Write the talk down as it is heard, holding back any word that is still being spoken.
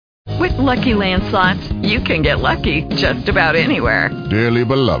With Lucky Land Slots, you can get lucky just about anywhere. Dearly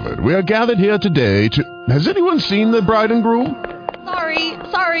beloved, we are gathered here today to... Has anyone seen the bride and groom?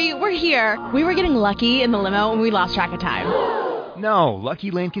 Sorry, we're here. We were getting lucky in the limo and we lost track of time. No,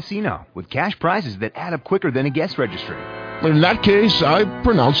 Lucky Land Casino, with cash prizes that add up quicker than a guest registry. In that case, I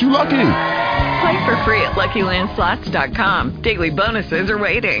pronounce you lucky. Play for free at LuckyLandSlots.com. Daily bonuses are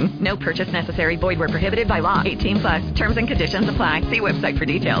waiting. No purchase necessary. Void where prohibited by law. 18+. Terms and conditions apply. See website for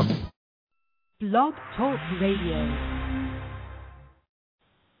details. Blog Talk Radio.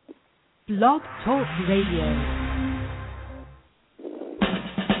 Blog Talk Radio.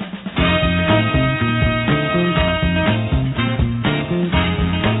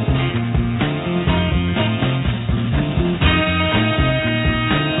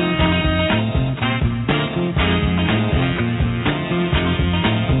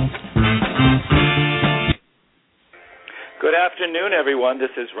 Good afternoon, everyone. This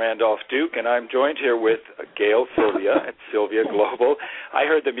is Randolph Duke, and I'm joined here with Gail Sylvia at Sylvia Global. I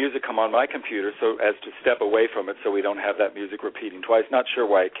heard the music come on my computer so as to step away from it so we don't have that music repeating twice. Not sure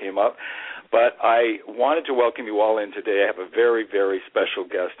why it came up, but I wanted to welcome you all in today. I have a very, very special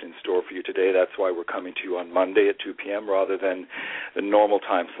guest in store for you today. That's why we're coming to you on Monday at 2 p.m. rather than the normal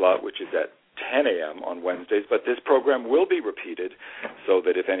time slot, which is at 10 a.m. on Wednesdays, but this program will be repeated so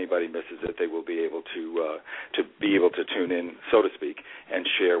that if anybody misses it, they will be able to tune in, so to speak, and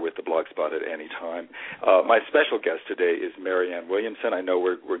share with the Blog Spot at any time. My special guest today is Marianne Williamson. I know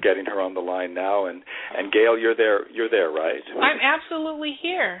we're getting her on the line now, and Gail, you're there, right? I'm absolutely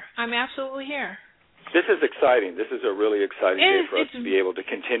here. This is exciting. This is a really exciting day for us to be able to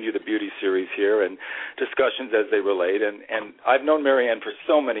continue the beauty series here and discussions as they relate. And I've known Marianne for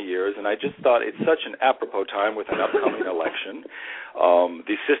so many years, and I just thought it's such an apropos time with an upcoming election,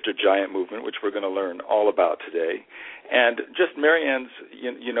 the Sister Giant movement, which we're going to learn all about today, and just Marianne's,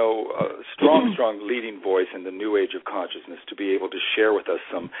 strong leading voice in the new age of consciousness to be able to share with us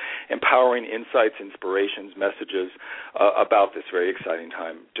some empowering insights, inspirations, messages about this very exciting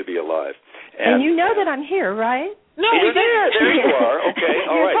time to be alive. And you know that I'm here, right? No, we didn't. There you are. Okay,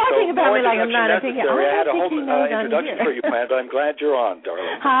 all right. You're talking about me like I'm not. I had a whole introduction for you planned, but I'm glad you're on,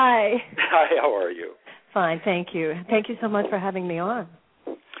 darling. Hi. Hi, how are you? Fine, thank you. Thank you so much for having me on.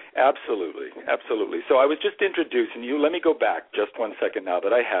 Absolutely. So I was just introducing you. Let me go back just 1 second now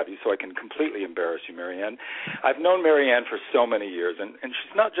that I have you so I can completely embarrass you, Marianne. I've known Marianne for so many years, and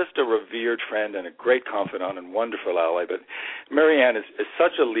she's not just a revered friend and a great confidant and wonderful ally, but Marianne is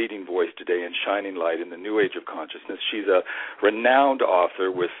such a leading voice today and shining light in the new age of consciousness. She's a renowned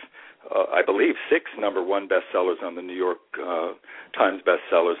author with I believe 6 #1 bestsellers on the New York Times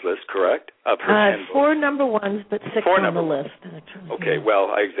bestsellers list, correct? 4 #1s, but 6 on the list. Okay,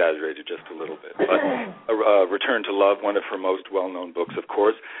 well, I exaggerated just a little bit. But Return to Love, one of her most well-known books, of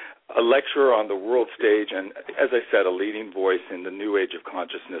course. A lecturer on the world stage, and as I said, a leading voice in the new age of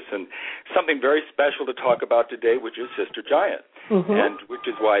consciousness, and something very special to talk about today, which is Sister Giant, and which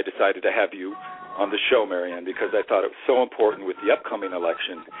is why I decided to have you on the show, Marianne, because I thought it was so important with the upcoming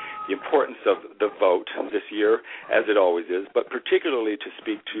election, the importance of the vote this year, as it always is, but particularly to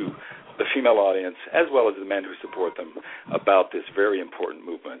speak to the female audience, as well as the men who support them, about this very important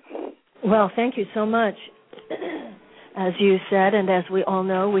movement. Well, thank you so much. As you said, and as we all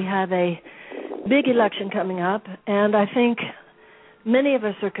know, we have a big election coming up, and I think many of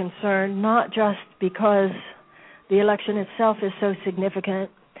us are concerned, not just because the election itself is so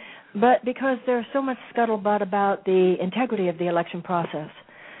significant, but because there's so much scuttlebutt about the integrity of the election process.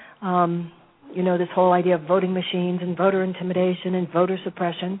 This whole idea of voting machines and voter intimidation and voter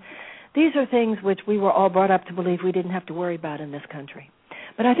suppression. These are things which we were all brought up to believe we didn't have to worry about in this country.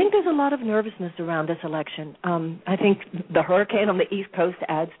 But I think there's a lot of nervousness around this election. I think the hurricane on the East Coast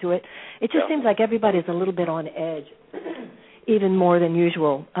adds to it. It just seems like everybody's a little bit on edge, even more than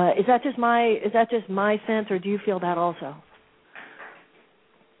usual. Is that just my sense, or do you feel that also?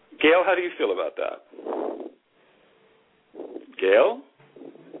 Gail, how do you feel about that? Gail?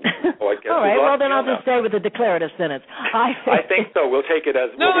 All right, well, then I'll just stay with the declarative sentence. I think so. We'll take it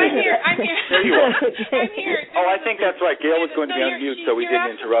as... No, I'm here. There you are. I'm here. I think that's right. Gail was going to be on mute, so we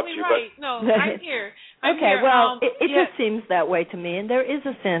didn't interrupt you. Right. But no, I'm here. Okay, well, it just seems that way to me, and there is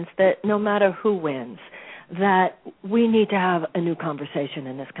a sense that no matter who wins, that we need to have a new conversation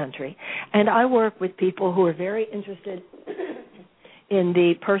in this country. And I work with people who are very interested in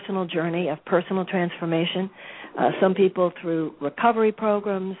the personal journey of personal transformation. Some people through recovery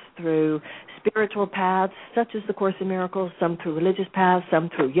programs, through spiritual paths, such as the Course in Miracles, some through religious paths, some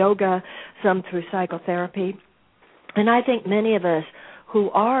through yoga, some through psychotherapy. And I think many of us who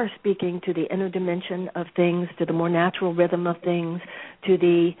are speaking to the inner dimension of things, to the more natural rhythm of things, to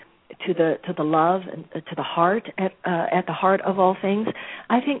to the love and to the heart at the heart of all things.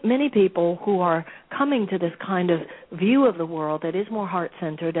 I think many people who are coming to this kind of view of the world that is more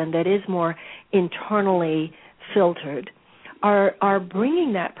heart-centered and that is more internally filtered are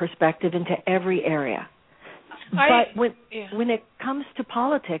bringing that perspective into every area. But when it comes to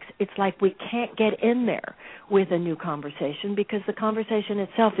politics, it's like we can't get in there with a new conversation because the conversation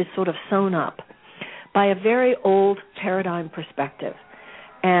itself is sort of sewn up by a very old paradigm perspective.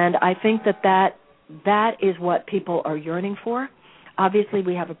 And I think that is what people are yearning for. Obviously,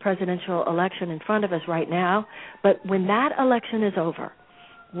 we have a presidential election in front of us right now, but when that election is over,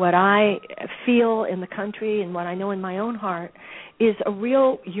 what I feel in the country and what I know in my own heart is a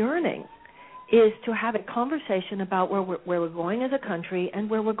real yearning is to have a conversation about where we're going as a country and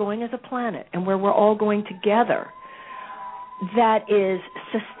where we're going as a planet and where we're all going together that is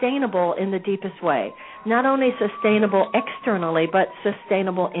sustainable in the deepest way. Not only sustainable externally, but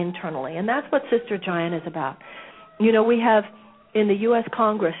sustainable internally. And that's what Sister Giant is about. You know, we have in the U.S.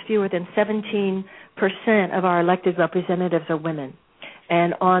 Congress fewer than 17% of our elected representatives are women.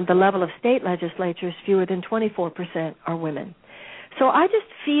 And on the level of state legislatures, fewer than 24% are women. So I just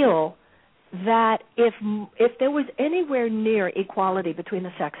feel that if there was anywhere near equality between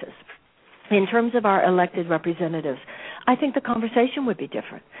the sexes in terms of our elected representatives, I think the conversation would be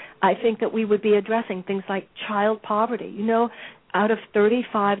different. I think that we would be addressing things like child poverty. You know, out of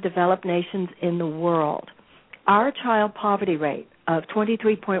 35 developed nations in the world, our child poverty rate of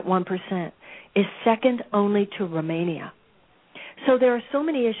 23.1% is second only to Romania. So there are so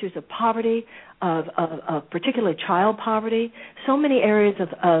many issues of poverty, of particularly child poverty, so many areas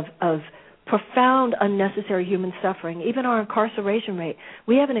of profound unnecessary human suffering. Even our incarceration rate,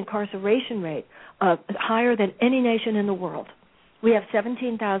 we have an incarceration rate higher than any nation in the world. We have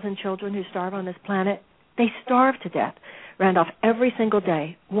 17,000 children who starve on this planet. They starve to death, Randolph, every single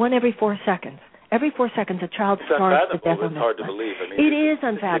day, one every 4 seconds. Every 4 seconds, a child starves to death on this planet. It's hard to believe. I mean, it is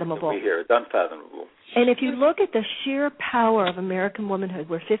unfathomable. It's unfathomable. And if you look at the sheer power of American womanhood,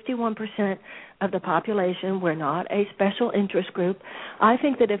 we're 51% of the population. We're not a special interest group. I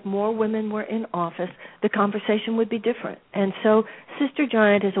think that if more women were in office, the conversation would be different. And so Sister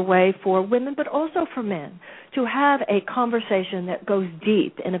Giant is a way for women, but also for men, to have a conversation that goes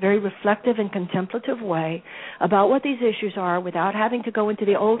deep in a very reflective and contemplative way about what these issues are without having to go into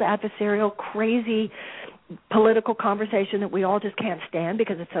the old adversarial, crazy political conversation that we all just can't stand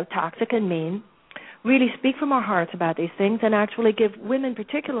because it's so toxic and mean. Really speak from our hearts about these things and actually give women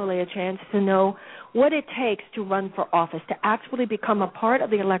particularly a chance to know what it takes to run for office, to actually become a part of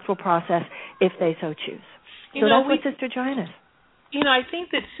the electoral process if they so choose. So that's what Sister Giant is. You know, I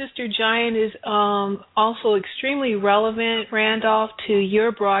think that Sister Giant is also extremely relevant, Randolph, to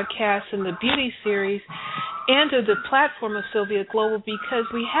your broadcast and the beauty series and to the platform of Sylvia Global, because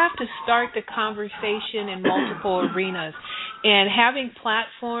we have to start the conversation in multiple arenas. And having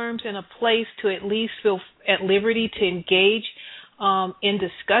platforms and a place to at least feel at liberty to engage in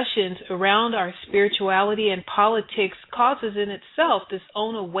discussions around our spirituality and politics causes in itself this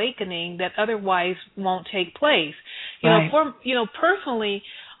own awakening that otherwise won't take place. Personally,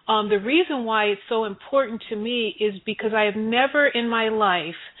 the reason why it's so important to me is because I have never in my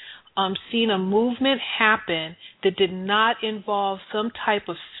life seen a movement happen that did not involve some type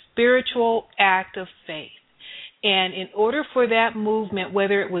of spiritual act of faith. And in order for that movement,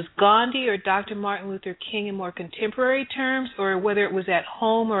 whether it was Gandhi or Dr. Martin Luther King in more contemporary terms, or whether it was at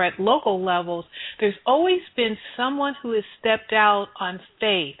home or at local levels, there's always been someone who has stepped out on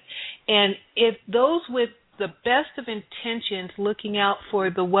faith. And if those with the best of intentions looking out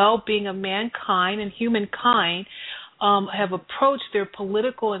for the well-being of mankind and humankind have approached their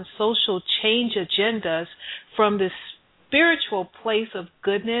political and social change agendas from this spiritual place of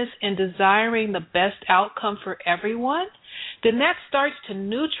goodness and desiring the best outcome for everyone, then that starts to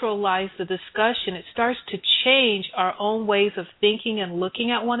neutralize the discussion. It starts to change our own ways of thinking and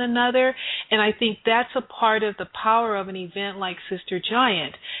looking at one another. And I think that's a part of the power of an event like Sister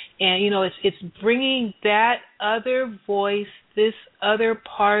Giant. And, you know, it's bringing that other voice, this other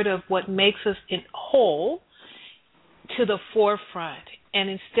part of what makes us whole to the forefront. And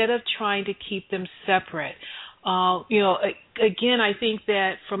instead of trying to keep them separate, again, I think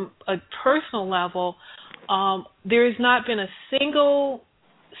that from a personal level, there has not been a single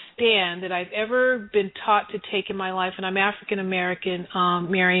stand that I've ever been taught to take in my life, and I'm African American,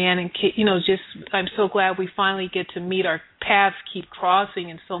 Marianne, and I'm so glad we finally get to meet. Our paths keep crossing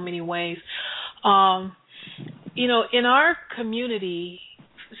in so many ways. In our community,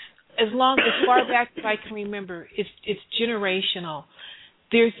 as far back as I can remember, it's generational.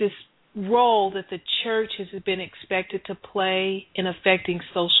 There's this role that the church has been expected to play in affecting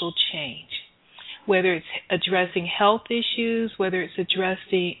social change, whether it's addressing health issues, whether it's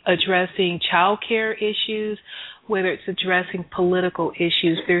addressing child care issues, whether it's addressing political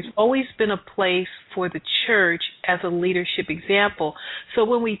issues. There's always been a place for the church as a leadership example. So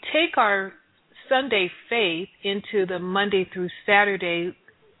when we take our Sunday faith into the Monday through Saturday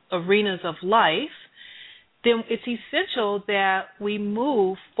arenas of life, then it's essential that we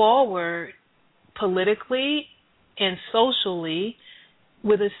move forward politically and socially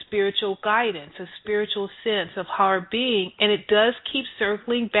with a spiritual guidance, a spiritual sense of our being, and it does keep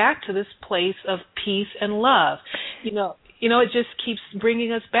circling back to this place of peace and love. You know, it just keeps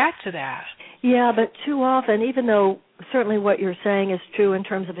bringing us back to that. Yeah, but too often, even though certainly what you're saying is true in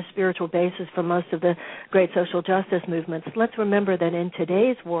terms of a spiritual basis for most of the great social justice movements, let's remember that in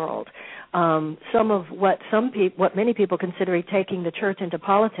today's world, some of what many people consider taking the church into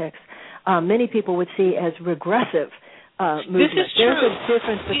politics, many people would see as regressive movement. There's a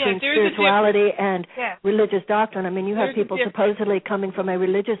difference between spirituality and religious doctrine. I mean, you have people supposedly coming from a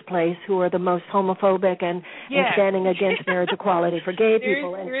religious place who are the most homophobic and standing against marriage equality for gay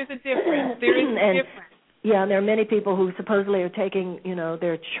people. There is a difference. There is a difference. Yeah, and there are many people who supposedly are taking,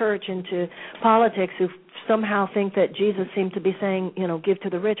 their church into politics who somehow think that Jesus seemed to be saying, give to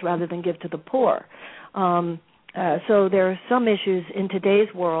the rich rather than give to the poor. So there are some issues in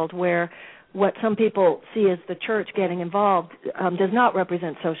today's world where what some people see as the church getting involved does not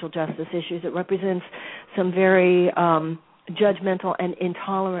represent social justice issues. It represents some very judgmental and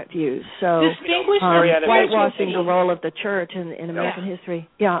intolerant views. So whitewashing the role of the church in American history.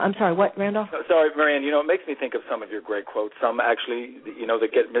 Yeah, I'm sorry, what, Randolph? Sorry, Marianne, it makes me think of some of your great quotes. Some actually,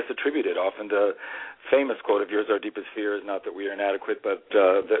 that get misattributed. Often the famous quote of yours, our deepest fear is not that we are inadequate, but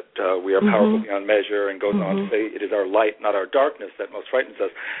that we are powerful beyond measure, and goes on to say it is our light, not our darkness, that most frightens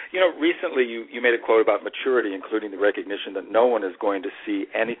us. Recently you made a quote about maturity, including the recognition that no one is going to see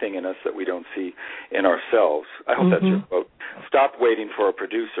anything in us that we don't see in ourselves. I hope that's your quote. Stop waiting for a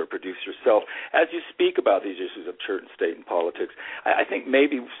producer, produce yourself. As you speak about these issues of church and state and politics, I think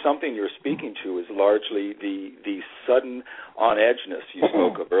maybe something you're speaking to is largely the sudden on-edgeness you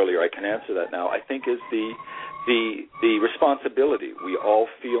spoke of earlier. I can answer that now. I think is the responsibility we all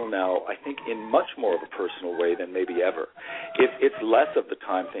feel now, I think in much more of a personal way than maybe ever. It's less of the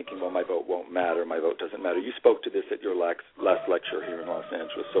time thinking, well, my vote won't matter, my vote doesn't matter. You spoke to this at your last lecture here in Los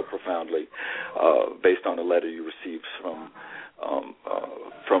Angeles so profoundly, based on a letter you received from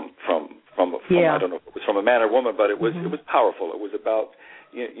I don't know if it was from a man or woman, but it was powerful. It was about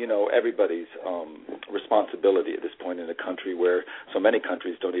everybody's responsibility at this point in a country where so many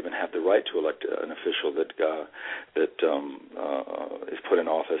countries don't even have the right to elect an official that is put in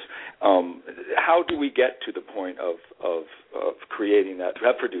office. How do we get to the point of creating that,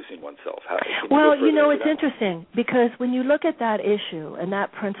 producing oneself? It's interesting because when you look at that issue and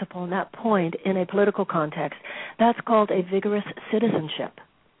that principle and that point in a political context, that's called a vigorous citizenship.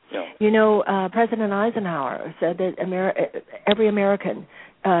 Yeah. President Eisenhower said that every American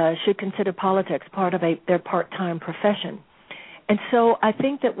should consider politics part of their part-time profession. And so I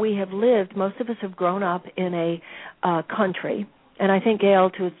think that we have lived, most of us have grown up in a country, and I think, Gail,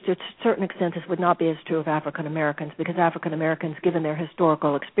 to a certain extent, this would not be as true of African Americans because African Americans, given their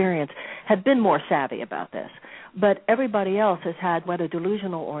historical experience, have been more savvy about this. But everybody else has had, whether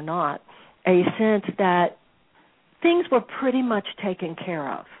delusional or not, a sense that things were pretty much taken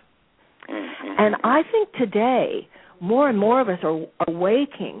care of. And I think today, more and more of us are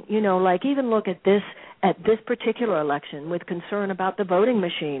awaking, even look at this particular election with concern about the voting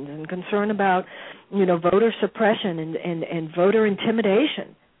machines and concern about, voter suppression and voter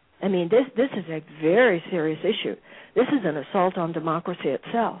intimidation. I mean, this is a very serious issue. This is an assault on democracy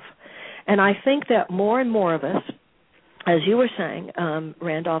itself. And I think that more and more of us, as you were saying,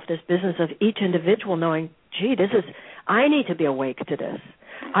 Randolph, this business of each individual knowing, gee, I need to be awake to this.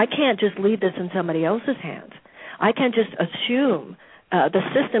 I can't just leave this in somebody else's hands. I can't just assume the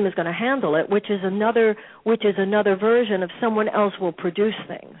system is going to handle it, which is another version of someone else will produce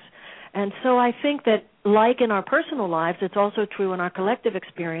things. And so I think that, like in our personal lives, it's also true in our collective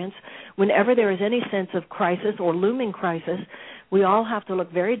experience. Whenever there is any sense of crisis or looming crisis, we all have to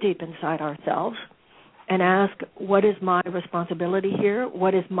look very deep inside ourselves and ask, what is my responsibility here?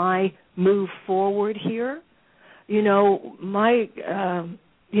 What is my move forward here?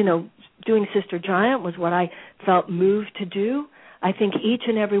 Doing Sister Giant was what I felt moved to do. I think each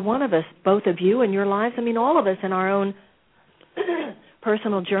and every one of us, both of you in your lives, all of us in our own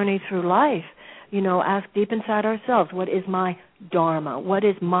personal journey through life, ask deep inside ourselves, what is my dharma? What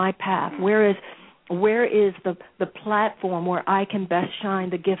is my path? Where is Where is the platform where I can best shine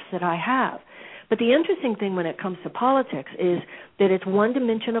the gifts that I have? But the interesting thing when it comes to politics is that it's one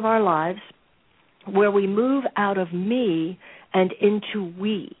dimension of our lives where we move out of me and into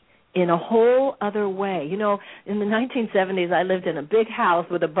we in a whole other way. You know, in the 1970s, I lived in a big house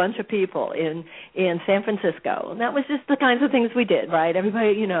with a bunch of people in San Francisco. And that was just the kinds of things we did, right?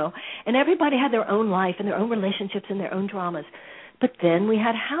 Everybody, you know, and everybody had their own life and their own relationships and their own dramas. But then we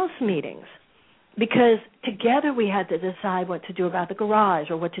had house meetings because together we had to decide what to do about the garage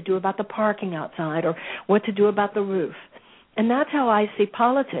or what to do about the parking outside or what to do about the roof. And that's how I see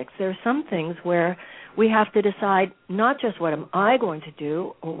politics. There are some things where we have to decide not just what am I going to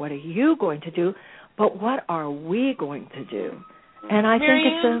do or what are you going to do, but what are we going to do? And I think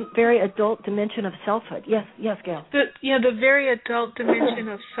it's a very adult dimension of selfhood. Yes, Gail. The very adult dimension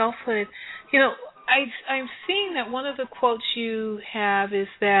of selfhood. You know, I'm seeing that one of the quotes you have is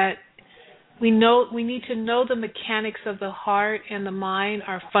that we need to know the mechanics of the heart and the mind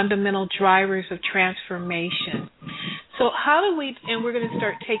are fundamental drivers of transformation. So how do we, and we're going to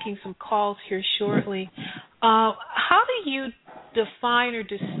start taking some calls here shortly, how do you define or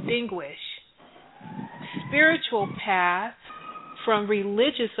distinguish spiritual path from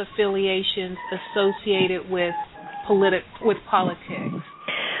religious affiliations associated with politics?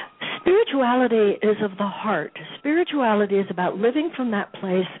 Spirituality is of the heart. Spirituality is about living from that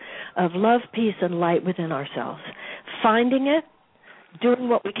place of love, peace, and light within ourselves, finding it, doing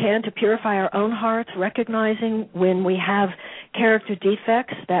what we can to purify our own hearts, recognizing when we have character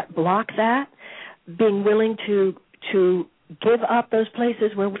defects that block that, being willing to give up those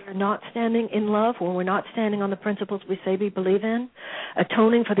places where we are not standing in love, where we're not standing on the principles we say we believe in,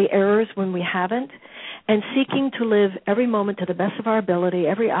 atoning for the errors when we haven't, and seeking to live every moment to the best of our ability,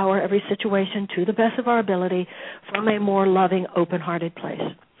 every hour, every situation to the best of our ability from a more loving, open-hearted place.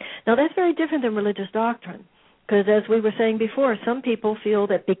 Now, that's very different than religious doctrine. Because as we were saying before, some people feel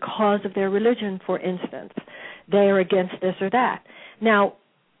that because of their religion, for instance, they are against this or that. Now,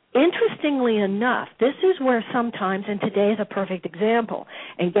 interestingly enough, this is where sometimes, and today is a perfect example,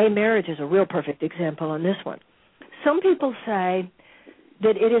 and gay marriage is a real perfect example on this one. Some people say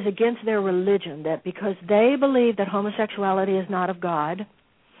that it is against their religion, that because they believe that homosexuality is not of God,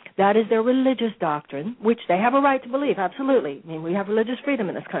 that is their religious doctrine, which they have a right to believe, absolutely. I mean, we have religious freedom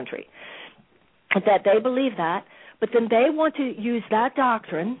in this country. That they believe that, but then they want to use that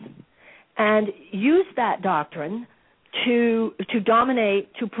doctrine and use that doctrine to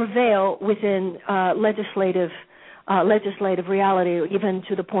dominate, to prevail within legislative reality, or even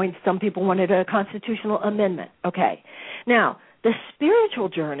to the point some people wanted a constitutional amendment. Okay. Now, the spiritual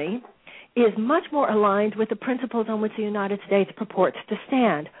journey is much more aligned with the principles on which the United States purports to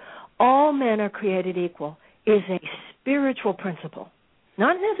stand. All men are created equal is a spiritual principle.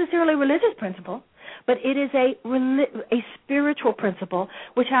 Not necessarily a religious principle, but it is a spiritual principle,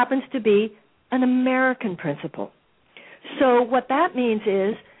 which happens to be an American principle. So what that means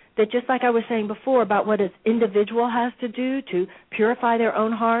is that just like I was saying before about what an individual has to do to purify their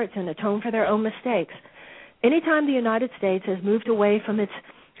own hearts and atone for their own mistakes, anytime the United States has moved away from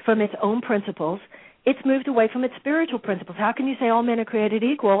its own principles, it's moved away from its spiritual principles. How can you say all men are created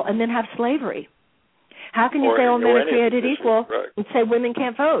equal and then have slavery? How can you say all men are created equal and say women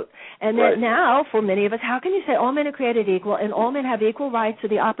can't vote? And then now, for many of us, how can you say all men are created equal and all men have equal rights to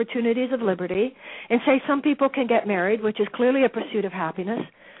the opportunities of liberty and say some people can get married, which is clearly a pursuit of happiness,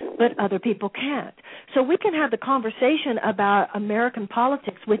 but other people can't? So we can have the conversation about American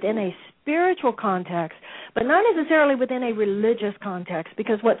politics within a spiritual context, but not necessarily within a religious context,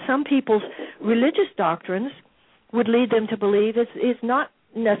 because what some people's religious doctrines would lead them to believe is not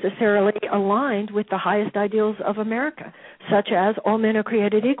necessarily aligned with the highest ideals of America, such as all men are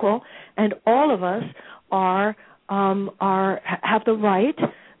created equal and all of us have the right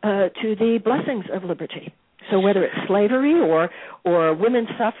to the blessings of liberty. So whether it's slavery or women's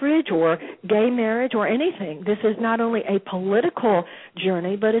suffrage or gay marriage or anything, this is not only a political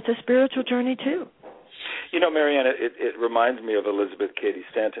journey, but it's a spiritual journey too. You know, Marianne, it reminds me of Elizabeth Cady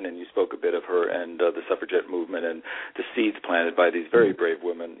Stanton, and you spoke a bit of her and the suffragette movement and the seeds planted by these very brave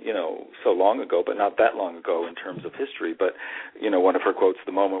women, you know, so long ago, but not that long ago in terms of history. But, you know, one of her quotes,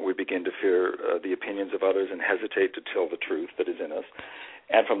 the moment we begin to fear the opinions of others and hesitate to tell the truth that is in us,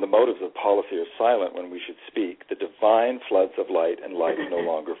 and from the motives of policy are silent when we should speak, the divine floods of light and light no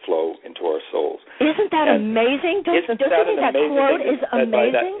longer flow into our souls. Isn't that amazing? Don't you think that quote is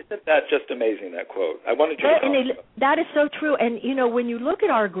amazing? Isn't that just amazing, that quote? I wanted you to comment. That is so true. And, you know, when you look at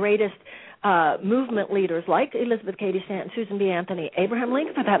our greatest movement leaders like Elizabeth Cady Stanton, Susan B. Anthony, Abraham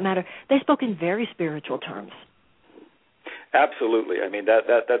Lincoln, for that matter, they spoke in very spiritual terms. Absolutely. I mean,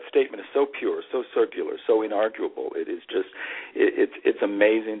 that statement is so pure, so circular, so inarguable. It is just, it's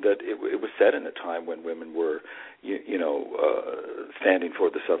amazing that it was said in a time when women were, standing for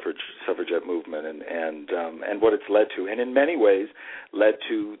the suffragette movement, and what it's led to, and in many ways led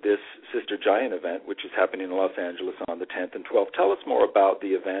to this Sister Giant event, which is happening in Los Angeles on the 10th and 12th. Tell us more about the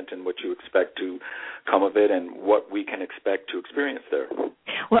event and what you expect to come of it, and what we can expect to experience there.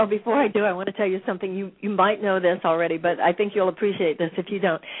 Well, before I do, I want to tell you something. You might know this already, but I think you'll appreciate this if you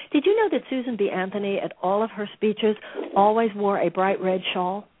don't. Did you know that Susan B. Anthony, at all of her speeches, always wore a bright red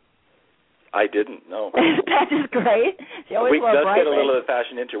shawl? I didn't know. That is great. She always wore a bright red. Get a little of the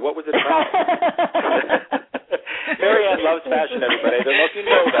fashion into. What was it about? Marianne loves fashion, everybody. I don't know if you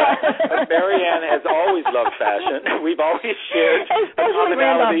know that, but Marianne has always loved fashion. We've always shared a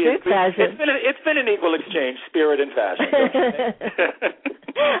commonality. It's been an equal exchange, spirit and fashion.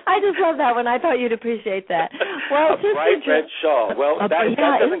 I just love that one. I thought you'd appreciate that. Well, a bright red shawl. Well, that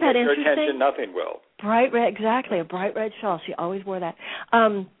doesn't get your attention. Nothing will. Bright red, exactly. A bright red shawl. She always wore that.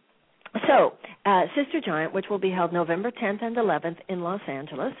 So, Sister Giant, which will be held November 10th and 11th in Los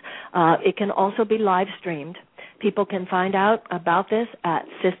Angeles, it can also be live streamed. People can find out about this at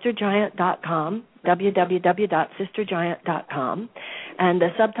sistergiant.com, www.sistergiant.com, and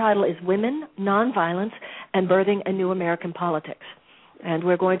the subtitle is Women, Nonviolence, and Birthing a New American Politics. And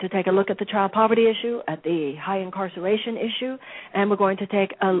we're going to take a look at the child poverty issue, at the high incarceration issue, and we're going to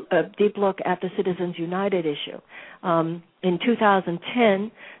take a deep look at the Citizens United issue. In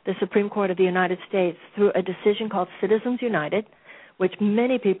 2010, the Supreme Court of the United States, through a decision called Citizens United, which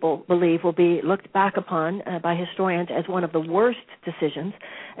many people believe will be looked back upon by historians as one of the worst decisions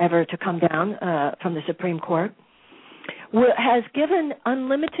ever to come down from the Supreme Court, has given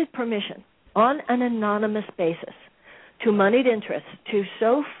unlimited permission on an anonymous basis to moneyed interests to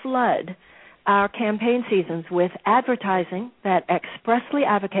so flood our campaign seasons with advertising that expressly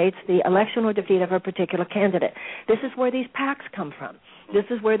advocates the election or defeat of a particular candidate. This is where these PACs come from. This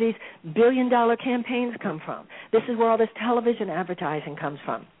is where these billion-dollar campaigns come from. This is where all this television advertising comes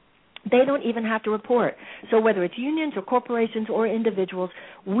from. They don't even have to report. So whether it's unions or corporations or individuals,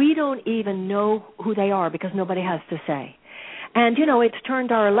 we don't even know who they are because nobody has to say. And, it's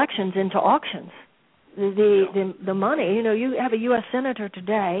turned our elections into auctions. The money, you have a U.S. senator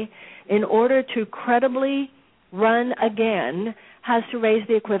today, in order to credibly run again, has to raise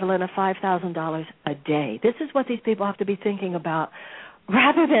the equivalent of $5,000 a day. This is what these people have to be thinking about,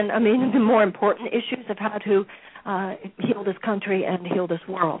 rather than, the more important issues of how to heal this country and heal this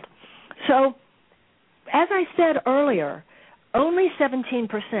world. So, as I said earlier, only 17%,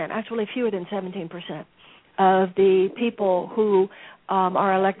 actually fewer than 17%, of the people who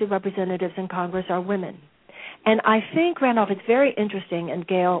are elected representatives in Congress are women. And I think, Randolph, it's very interesting, and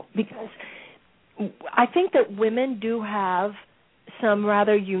Gail, because I think that women do have some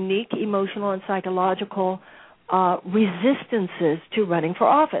rather unique emotional and psychological resistances to running for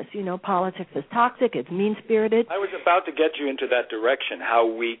office. Politics is toxic, it's mean-spirited. I was about to get you into that direction, how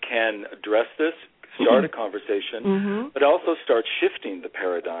we can address this, start a conversation, but also start shifting the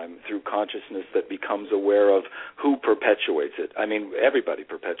paradigm through consciousness that becomes aware of who perpetuates it. Everybody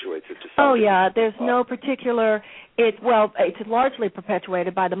perpetuates it to some degree. Oh, yeah, there's no particular, it's largely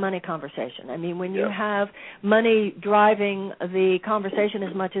perpetuated by the money conversation. When you have money driving the conversation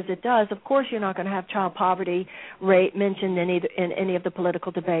as much as it does, of course you're not going to have child poverty rate mentioned in any of the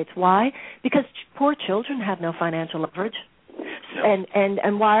political debates. Why? Because poor children have no financial leverage. No.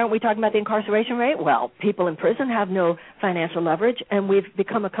 And why aren't we talking about the incarceration rate? Well, people in prison have no financial leverage, and we've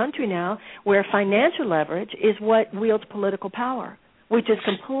become a country now where financial leverage is what wields political power, which is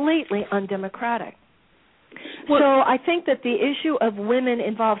completely undemocratic. Well, so I think that the issue of women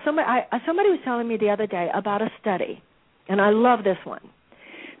involved, somebody was telling me the other day about a study, and I love this one.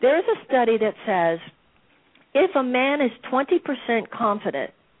 There is a study that says if a man is 20%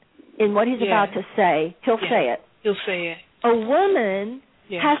 confident in what he's about to say, he'll say it. He'll say it. A woman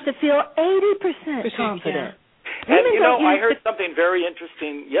has to feel 80% confident. And, I heard something very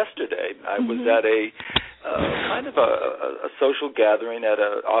interesting yesterday. I was at a kind of a social gathering at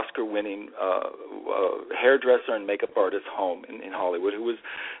an Oscar-winning hairdresser and makeup artist home in Hollywood who was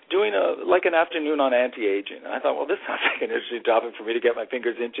doing an afternoon on anti-aging. And I thought, well, this sounds like an interesting topic for me to get my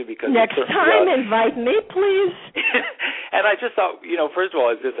fingers into because next time invite me, please. And I just thought, first of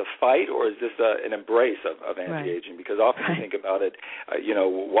all, is this a fight or is this an embrace of anti-aging? Because often you think about it,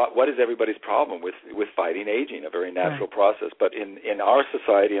 what is everybody's problem with fighting aging, a very natural process. But in our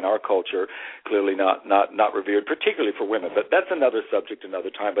society, in our culture, clearly not not revered, particularly for women. But that's another subject, another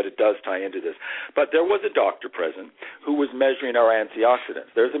time, but it does tie into this. But there was a doctor present who was measuring our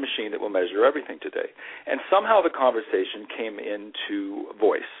antioxidants. There's a machine that will measure everything today. And somehow the conversation came into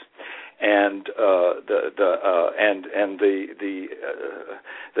voice. And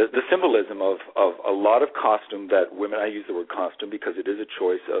the symbolism of a lot of costume that women, I use the word costume because it is a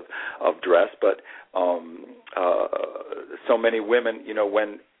choice of dress, but so many women,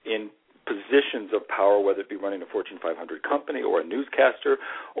 when in positions of power, whether it be running a Fortune 500 company or a newscaster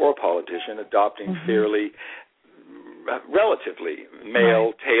or a politician, adopting fairly, relatively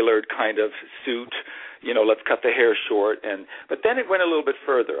male-tailored kind of suit. Let's cut the hair short. But then it went a little bit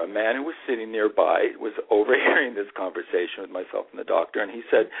further. A man who was sitting nearby was overhearing this conversation with myself and the doctor, and he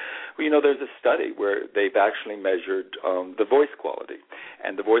said, well, there's a study where they've actually measured the voice quality,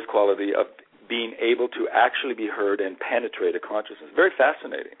 and the voice quality of being able to actually be heard and penetrate a consciousness. Very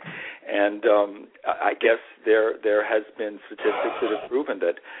fascinating. And I guess there has been statistics that have proven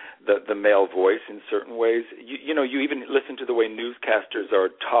that the male voice in certain ways, you even listen to the way newscasters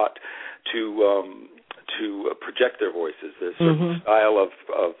are taught to project their voices. There's a certain style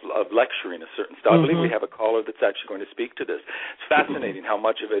of lecturing, a certain style. I believe we have a caller that's actually going to speak to this. It's fascinating how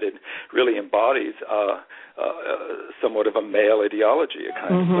much of it really embodies somewhat of a male ideology, a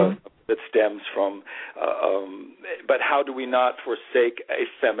kind of that stems from, but how do we not forsake a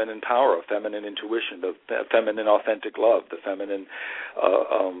feminine power, a feminine intuition, the feminine authentic love, the feminine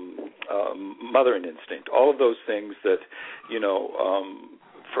mothering instinct, all of those things that,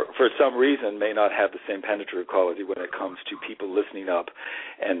 for some reason may not have the same penetrative quality when it comes to people listening up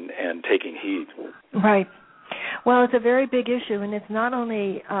and taking heed. Right. Well, it's a very big issue, and it's not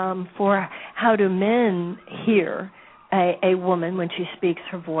only for how do men hear a woman when she speaks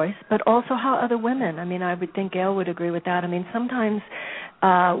her voice, but also how other women. I mean, I would think Gail would agree with that. I mean, sometimes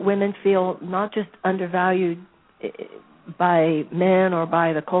women feel not just undervalued by men or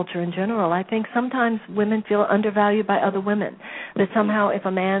by the culture in general. I think sometimes women feel undervalued by other women, that somehow if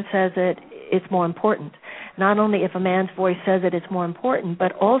a man says it, it's more important. Not only if a man's voice says it, it's more important,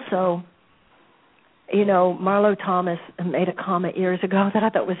 but also, Marlo Thomas made a comment years ago that I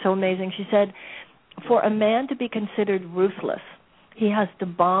thought was so amazing. She said, for a man to be considered ruthless, he has to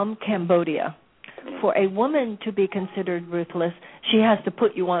bomb Cambodia. For a woman to be considered ruthless, she has to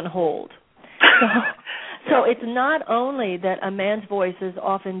put you on hold. So it's not only that a man's voice is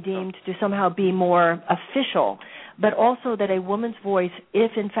often deemed to somehow be more official, but also that a woman's voice,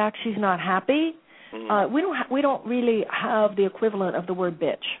 if in fact she's not happy, we don't really have the equivalent of the word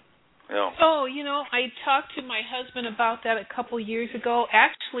bitch. Yeah. Oh, I talked to my husband about that a couple years ago.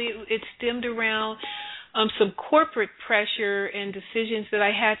 Actually, it stemmed around some corporate pressure and decisions that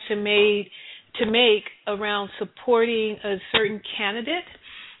I had to make around supporting a certain candidate.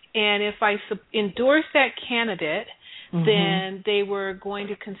 And if I endorsed that candidate, then they were going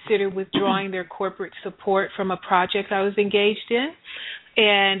to consider withdrawing their corporate support from a project I was engaged in.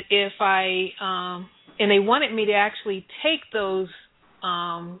 And if and they wanted me to actually take those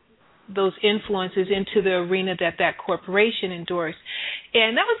influences into the arena that corporation endorsed.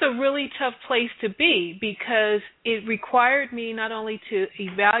 And that was a really tough place to be because it required me not only to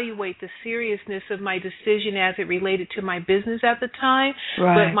evaluate the seriousness of my decision as it related to my business at the time,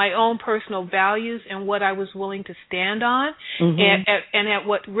 but my own personal values and what I was willing to stand on and at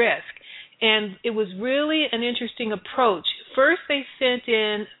what risk. And it was really an interesting approach. First, they sent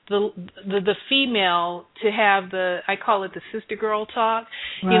in the female to have I call it the sister girl talk,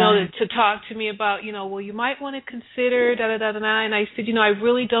 to talk to me about, well, you might want to consider da-da-da-da-da. And I said, I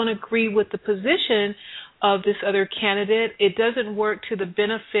really don't agree with the position of this other candidate. It doesn't work to the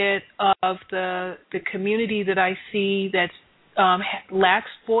benefit of the community that I see that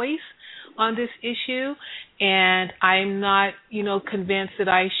lacks voice on this issue. And I'm not, convinced that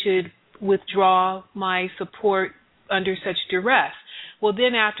I should withdraw my support under such duress. Well,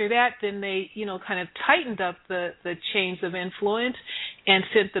 then after that, then they, kind of tightened up the chains of influence and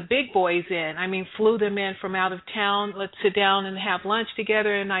sent the big boys in. I mean, flew them in from out of town. Let's sit down and have lunch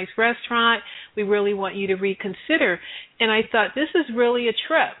together in a nice restaurant. We really want you to reconsider. And I thought, this is really a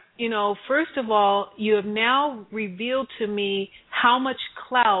trip. First of all, you have now revealed to me how much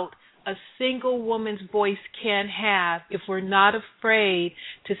clout a single woman's voice can have if we're not afraid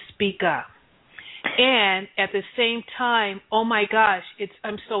to speak up. And at the same time, oh my gosh,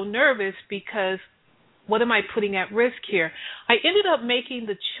 I'm so nervous because what am I putting at risk here? I ended up making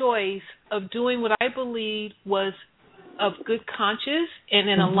the choice of doing what I believed was of good conscience and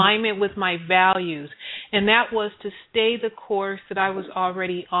in alignment with my values, and that was to stay the course that I was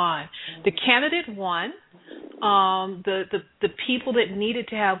already on. The candidate won. The people that needed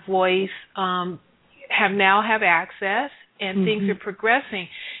to have voice have access, and things are progressing.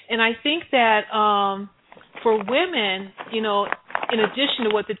 And I think that for women, in addition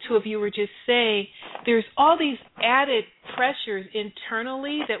to what the two of you were just saying, there's all these added pressures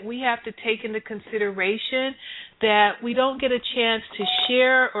internally that we have to take into consideration that we don't get a chance to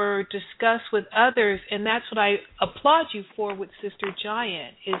share or discuss with others. And that's what I applaud you for with Sister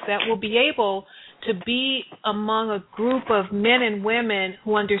Giant, is that we'll be able to be among a group of men and women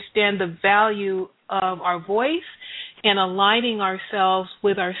who understand the value of our voice and aligning ourselves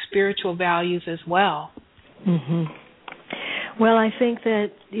with our spiritual values as well. Well, I think that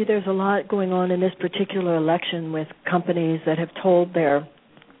there's a lot going on in this particular election with companies that have told their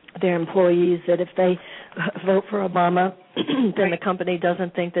employees that if they vote for Obama, then the company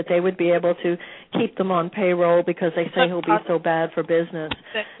doesn't think that they would be able to keep them on payroll because they say he'll be so bad for business.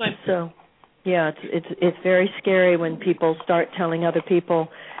 So, yeah, it's very scary when people start telling other people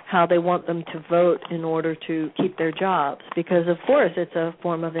how they want them to vote in order to keep their jobs, because, of course, it's a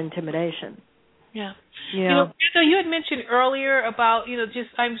form of intimidation. Yeah. So you had mentioned earlier about,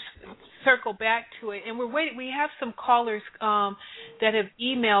 I'm circle back to it, and we have some callers that have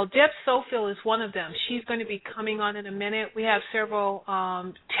emailed. Deb Sofield is one of them. She's going to be coming on in a minute. We have several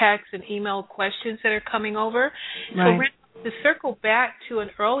text and email questions that are coming over. Right. So to circle back to an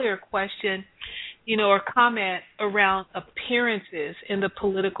earlier question, or comment around appearances in the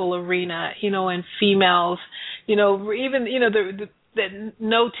political arena, and females, even, the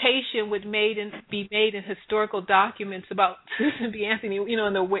notation would be made in historical documents about Susan B. Anthony,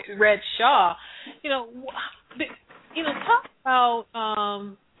 and the Red Shaw. Talk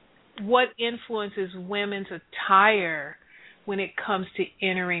about what influences women's attire when it comes to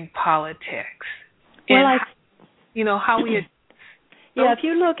entering politics. Well, how we. If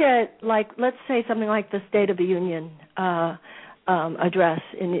you look at, let's say something like the State of the Union address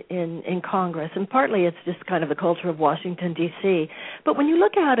in Congress, and partly it's just kind of the culture of Washington, D.C., but when you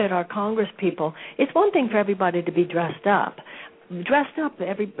look out at our Congress people, it's one thing for everybody to be dressed up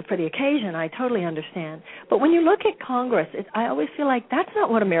for the occasion. I totally understand. But when you look at Congress, I always feel like that's not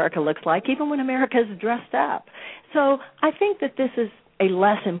what America looks like, even when America is dressed up. So I think that this is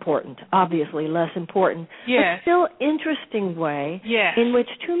obviously less important, but still interesting way in which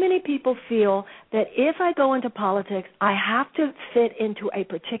too many people feel that if I go into politics, I have to fit into a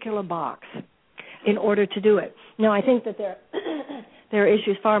particular box in order to do it. Now, I think that there are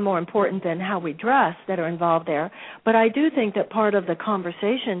issues far more important than how we dress that are involved there, but I do think that part of the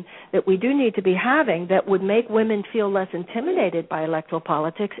conversation that we do need to be having that would make women feel less intimidated by electoral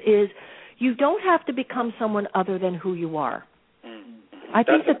politics is you don't have to become someone other than who you are. I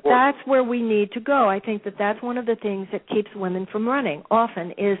think that's where we need to go. I think that that's one of the things that keeps women from running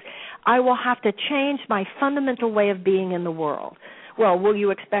often is I will have to change my fundamental way of being in the world. Well, will you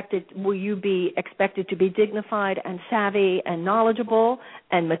be expected to be dignified and savvy and knowledgeable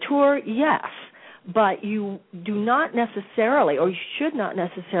and mature? Yes. But you do not necessarily, or you should not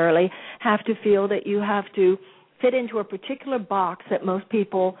necessarily, have to feel that you have to fit into a particular box that most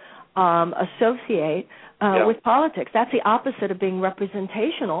people associate with politics. That's the opposite of being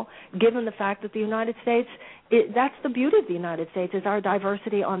representational, given the fact that the United States, that's the beauty of the United States, is our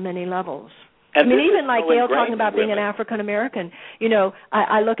diversity on many levels. And even like Gail talking about being an African-American,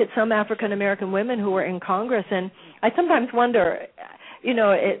 I look at some African-American women who are in Congress, and I sometimes wonder,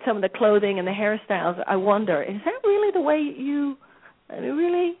 at some of the clothing and the hairstyles, I wonder, is that really the way you... I mean,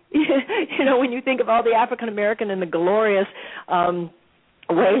 really? When you think of all the African-American and the glorious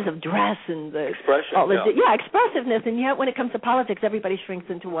ways of dress and the expression, expressiveness, and yet when it comes to politics, everybody shrinks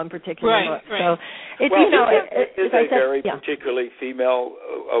into one particular look. Right. So it's it is a very particularly female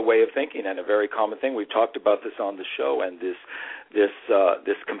way of thinking and a very common thing. We've talked about this on the show, and this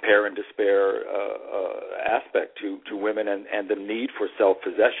compare and despair aspect to women, and the need for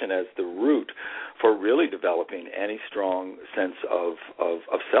self-possession as the root for really developing any strong sense of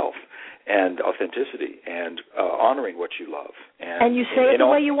self and authenticity and honoring what you love. And you say it the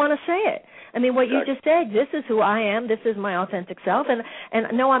way you want to say it. I mean, what you just said, this is who I am, this is my authentic self, and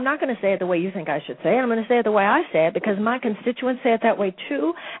no, I'm not going to say it the way you think I should say it. I'm going to say it the way I say it because my constituents say it that way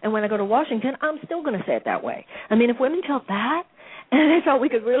too, and when I go to Washington, I'm still going to say it that way. I mean, if women felt that, and they felt we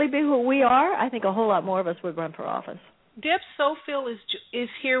could really be who we are, I think a whole lot more of us would run for office. Deb Sofield is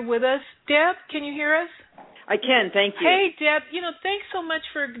here with us. Deb, can you hear us? I can, thank you. Hey, Deb, thanks so much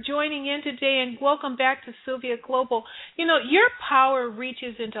for joining in today, and welcome back to Sylvia Global. Your power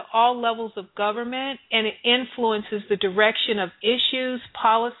reaches into all levels of government, and it influences the direction of issues,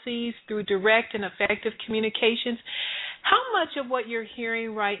 policies, through direct and effective communications. How much of what you're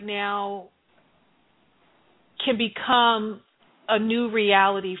hearing right now can become a new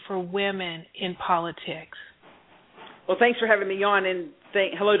reality for women in politics. Well, thanks for having me on, and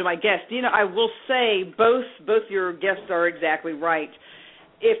hello to my guest. I will say both your guests are exactly right.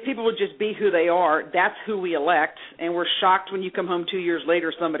 If people would just be who they are, that's who we elect, and we're shocked when you come home 2 years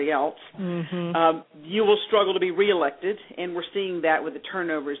later, somebody else. Mm-hmm. You will struggle to be reelected, and we're seeing that with the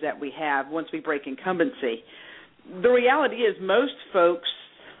turnovers that we have once we break incumbency. The reality is most folks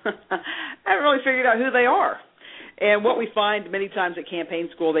haven't really figured out who they are. And what we find many times at campaign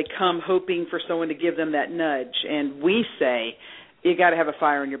school, they come hoping for someone to give them that nudge. And we say, you got to have a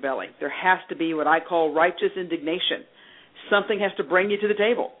fire in your belly. There has to be what I call righteous indignation. Something has to bring you to the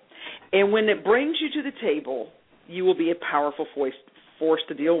table. And when it brings you to the table, you will be a powerful force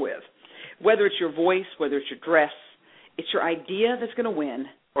to deal with. Whether it's your voice, whether it's your dress, it's your idea that's going to win.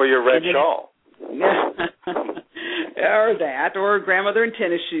 Or your red shawl. Or that, or grandmother in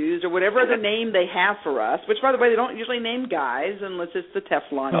tennis shoes, or whatever the name they have for us, which, by the way, they don't usually name guys unless it's the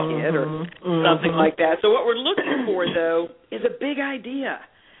Teflon kid or something like that. So what we're looking for, though, is a big idea.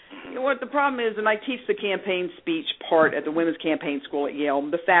 What the problem is, and I teach the campaign speech part at the Women's Campaign School at Yale,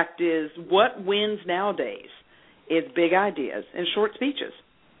 the fact is what wins nowadays is big ideas and short speeches.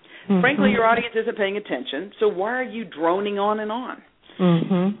 Mm-hmm. Frankly, your audience isn't paying attention, so why are you droning on and on?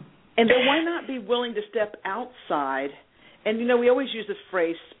 Mm-hmm. And then why not be willing to step outside? And, we always use the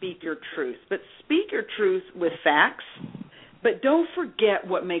phrase, speak your truth. But speak your truth with facts. But don't forget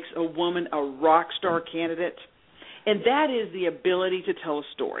what makes a woman a rock star candidate, and that is the ability to tell a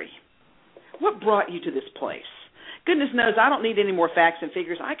story. What brought you to this place? Goodness knows I don't need any more facts and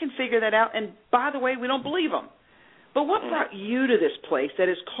figures. I can figure that out, and by the way, we don't believe them. But what brought you to this place that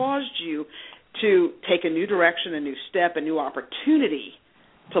has caused you to take a new direction, a new step, a new opportunity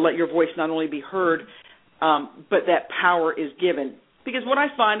to let your voice not only be heard, but that power is given? Because what I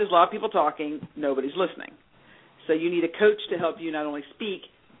find is a lot of people talking, nobody's listening. So you need a coach to help you not only speak,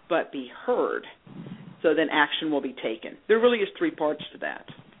 but be heard. So then action will be taken. There really is three parts to that.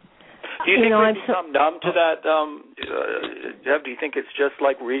 Do you think we've become numb to that, Deb? Do you think it's just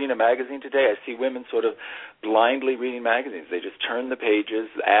like reading a magazine today? I see women sort of blindly reading magazines. They just turn the pages,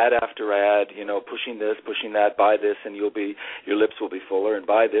 ad after ad, pushing this, pushing that, buy this, and your lips will be fuller, and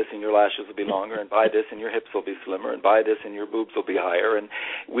buy this, and your lashes will be longer, and buy this, and your hips will be slimmer, and buy this, and your boobs will be higher. And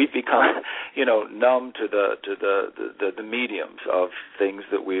we've become, numb to the mediums of things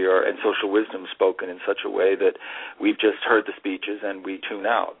that we are, and social wisdom spoken in such a way that we've just heard the speeches and we tune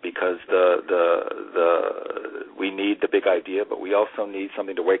out because we need the big idea, but we also need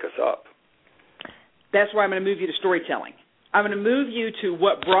something to wake us up. That's why I'm going to move you to storytelling. I'm going to move you to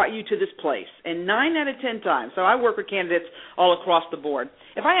what brought you to this place. And 9 out of 10 times, so I work with candidates all across the board.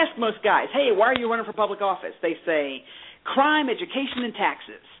 If I ask most guys, hey, why are you running for public office? They say, crime, education, and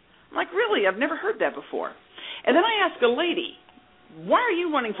taxes. I'm like, really? I've never heard that before. And then I ask a lady, why are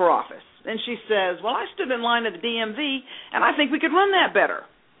you running for office? And she says, well, I stood in line at the DMV, and I think we could run that better.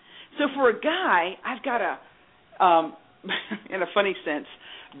 So for a guy, I've got to, in a funny sense,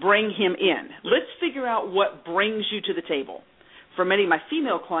 bring him in. Let's figure out what brings you to the table. For many of my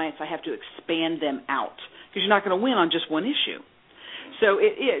female clients, I have to expand them out because you're not going to win on just one issue. So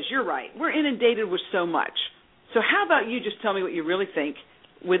it is, you're right. We're inundated with so much. So how about you just tell me what you really think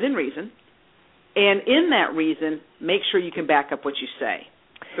within reason, and in that reason, make sure you can back up what you say.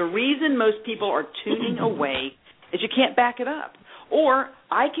 The reason most people are tuning away is you can't back it up. Or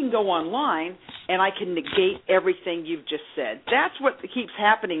I can go online and I can negate everything you've just said. That's what keeps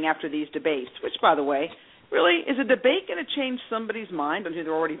happening after these debates, which, by the way, really, is a debate going to change somebody's mind on who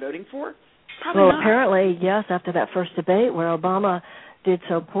they're already voting for? Probably not. Apparently, yes, after that first debate where Obama did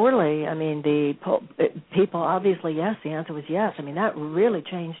so poorly, I mean, the people, obviously, yes, the answer was yes. I mean, that really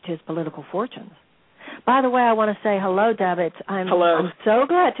changed his political fortunes. By the way, I want to say hello, Deb. Hello. I'm so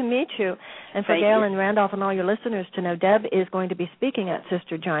glad to meet you. And for Thank Gail you. and Randolph and all your listeners to know, Deb is going to be speaking at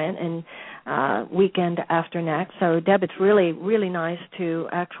Sister Giant in weekend after next. So, Deb, it's really, really nice to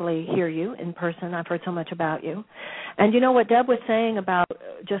actually hear you in person. I've heard so much about you. And you know what Deb was saying about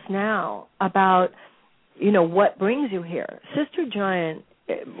just now, about, what brings you here. Sister Giant,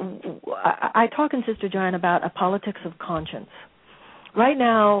 I talk in Sister Giant about a politics of conscience. Right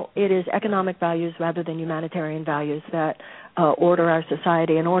now, it is economic values rather than humanitarian values that order our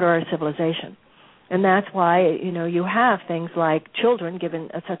society and order our civilization. And that's why, you have things like children given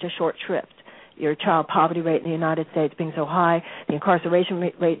such a short shrift. Your child poverty rate in the United States being so high, the incarceration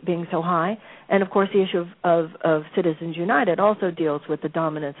rate being so high, and, of course, the issue of Citizens United also deals with the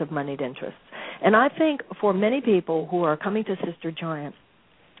dominance of moneyed interests. And I think for many people who are coming to Sister Giant,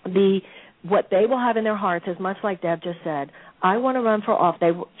 what they will have in their hearts is much like Deb just said, I want to run for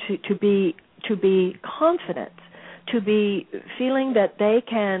office to be confident to be feeling that they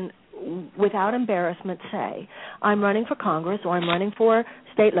can, without embarrassment, say, I'm running for Congress, or I'm running for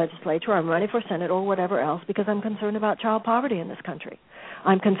state legislature, or I'm running for Senate, or whatever else, because I'm concerned about child poverty in this country.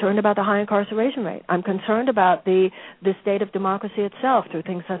 I'm concerned about the high incarceration rate. I'm concerned about the state of democracy itself through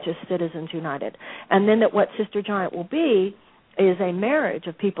things such as Citizens United. And then that what Sister Giant will be is a marriage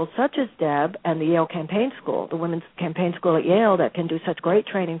of people such as Deb and the Yale Campaign School, the women's campaign school at Yale that can do such great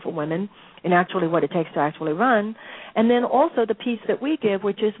training for women in actually what it takes to actually run, and then also the piece that we give,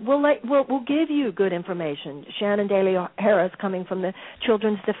 which is we'll give you good information. Shannon Daly Harris, coming from the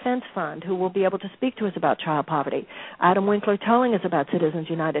Children's Defense Fund, who will be able to speak to us about child poverty. Adam Winkler telling us about Citizens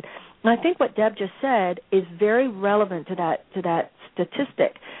United. And I think what Deb just said is very relevant to that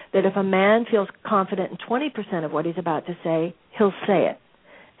statistic, that if a man feels confident in 20% of what he's about to say, he'll say it.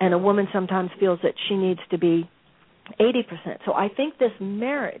 And a woman sometimes feels that she needs to be 80%. So I think this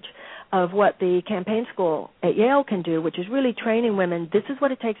marriage of what the campaign school at Yale can do, which is really training women, this is what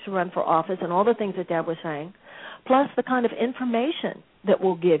it takes to run for office and all the things that Deb was saying, plus the kind of information that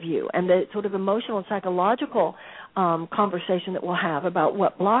we'll give you and the sort of emotional and psychological conversation that we'll have about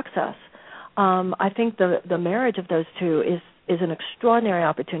what blocks us. I think the marriage of those two is an extraordinary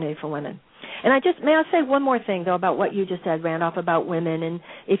opportunity for women. And may I say one more thing, though, about what you just said, Randolph, about women, and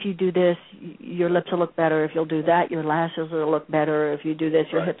if you do this, your lips will look better. If you'll do that, your lashes will look better. If you do this,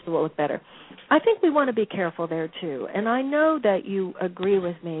 your hips will look better. I think we want to be careful there, too. And I know that you agree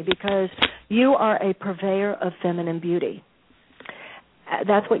with me because you are a purveyor of feminine beauty.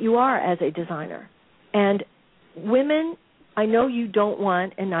 That's what you are as a designer. And women, I know you don't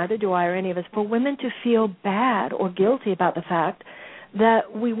want, and neither do I or any of us, for women to feel bad or guilty about the fact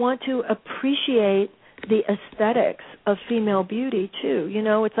that we want to appreciate the aesthetics of female beauty, too. You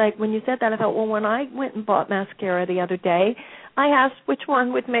know, it's like when you said that, I thought, well, when I went and bought mascara the other day, I asked which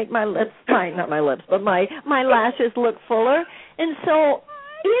one would make my lips, not my lips, but my lashes look fuller. And so,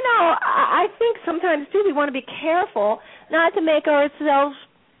 you know, I think sometimes, too, we want to be careful not to make ourselves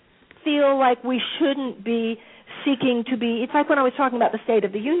feel like we shouldn't be seeking to be. It's like when I was talking about the State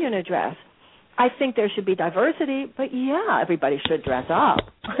of the Union address. I think there should be diversity, but yeah, everybody should dress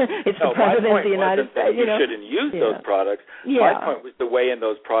up. It's the President of the United States. You shouldn't use those products. My point was the way in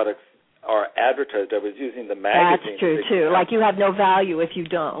those products are advertised. I was using the magazine. That's true, too. Like you have no value if you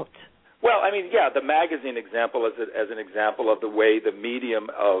don't. Well, I mean, yeah, the magazine example as an example of the way the medium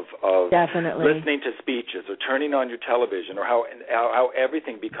of listening to speeches or turning on your television or how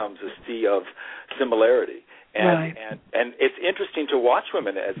everything becomes a sea of similarity. And it's interesting to watch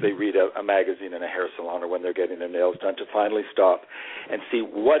women as they read a magazine in a hair salon or when they're getting their nails done to finally stop and see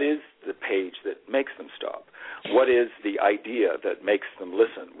what is the page that makes them stop. What is the idea that makes them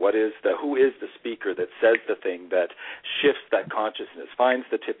listen? Who is the speaker that says the thing that shifts that consciousness, finds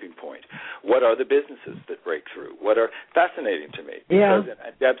the tipping point? What are the businesses that break through? What are fascinating to me? Because,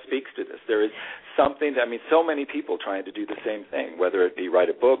 and Deb speaks to this. There is something, so many people trying to do the same thing, whether it be write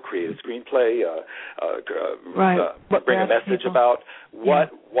a book, create a screenplay, bring a message about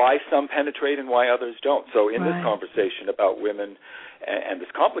why some penetrate and why others don't. So in this conversation about women and this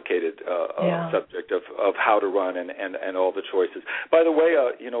complicated subject of how to run and all the choices. By the way,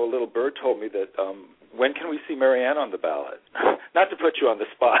 a little bird told me that when can we see Marianne on the ballot? Not to put you on the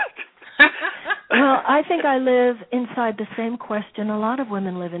spot. Well, I think I live inside the same question a lot of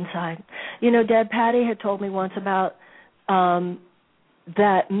women live inside. You know, Deb Patty had told me once about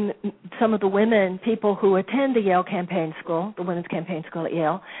that some of the women, people who attend the Yale campaign school, the women's campaign school at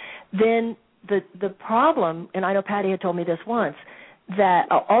Yale, then the problem, and I know Patty had told me this once, that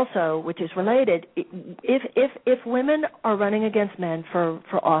also, which is related, if women are running against men for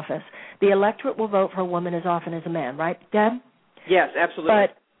office, the electorate will vote for a woman as often as a man, right, Deb? Yes, absolutely.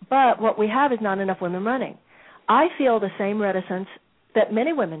 But what we have is not enough women running. I feel the same reticence that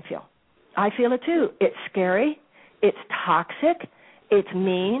many women feel. I feel it too. It's scary. It's toxic. It's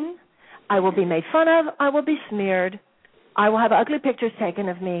mean. I will be made fun of. I will be smeared. I will have ugly pictures taken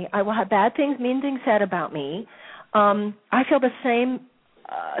of me. I will have bad things, mean things said about me. I feel the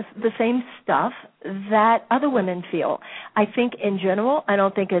same stuff that other women feel. I think in general, I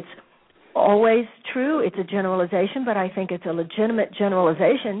don't think it's always true. It's a generalization, but I think it's a legitimate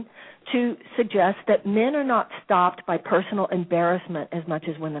generalization to suggest that men are not stopped by personal embarrassment as much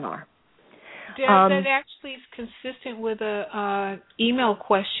as women are. Deb, that actually is consistent with a email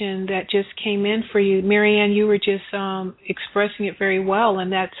question that just came in for you. Marianne, you were just expressing it very well,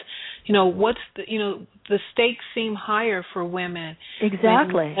 and that's, the stakes seem higher for women.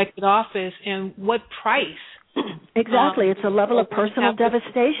 Exactly. In elected office, and what price? Exactly. It's a level of personal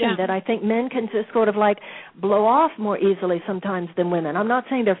devastation that I think men can just sort of like blow off more easily sometimes than women. I'm not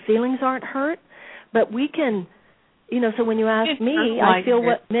saying their feelings aren't hurt, but we can, so when you ask me, I feel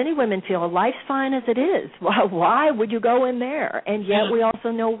what many women feel. Life's fine as it is. Why would you go in there? And yet we also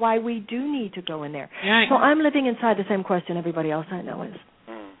know why we do need to go in there. Yeah, so I'm living inside the same question everybody else I know is.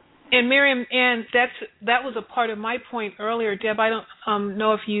 And Miriam, and that was a part of my point earlier, Deb. I don't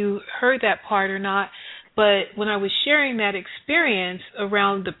know if you heard that part or not, but when I was sharing that experience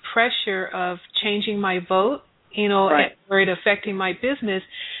around the pressure of changing my vote, or it affecting my business,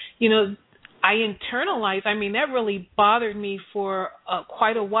 I internalized. I mean, that really bothered me for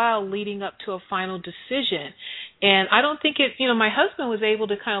quite a while leading up to a final decision. And I don't think my husband was able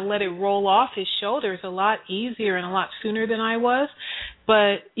to kind of let it roll off his shoulders a lot easier and a lot sooner than I was.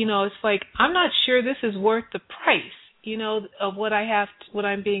 But, it's like, I'm not sure this is worth the price, of what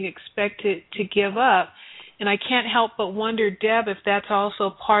I'm being expected to give up. And I can't help but wonder, Deb, if that's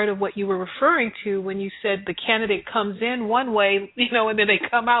also part of what you were referring to when you said the candidate comes in one way, and then they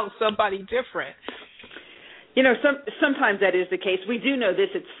come out somebody different. Sometimes that is the case. We do know this.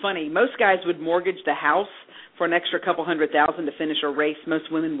 It's funny. Most guys would mortgage the house for an extra couple $100,000 to finish a race.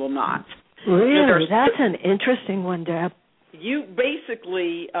 Most women will not. Really? That's an interesting one, Deb. You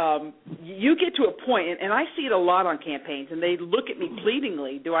basically, you get to a point, and I see it a lot on campaigns, and they look at me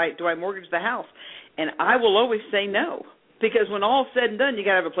pleadingly, do I mortgage the house? And I will always say no, because when all's said and done, you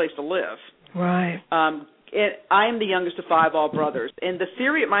got to have a place to live. Right. And I am the youngest of 5 all brothers, and the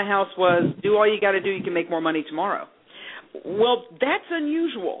theory at my house was, do all you got to do, you can make more money tomorrow. Well, that's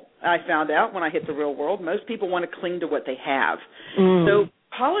unusual, I found out when I hit the real world. Most people want to cling to what they have. So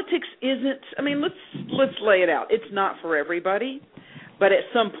politics isn't, let's lay it out. It's not for everybody, but at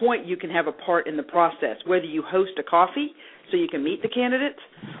some point you can have a part in the process, whether you host a coffee so you can meet the candidates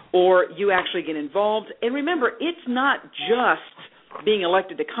or you actually get involved. And remember, it's not just being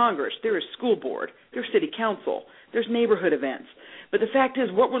elected to Congress. There is school board, there's city council, there's neighborhood events. But the fact is,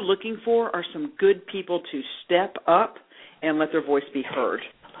 what we're looking for are some good people to step up and let their voice be heard.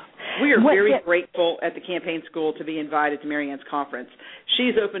 We are very grateful at the campaign school to be invited to Marianne's conference.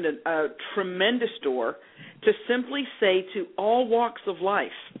 She's opened a tremendous door to simply say to all walks of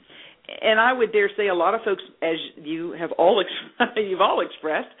life, and I would dare say a lot of folks, as you have all you've all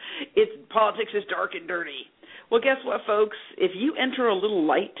expressed, politics is dark and dirty. Well, guess what, folks? If you enter a little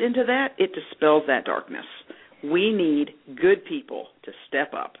light into that, it dispels that darkness. We need good people to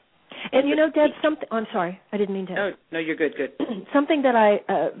step up. And Deb, I'm sorry, I didn't mean to. No, you're good. Something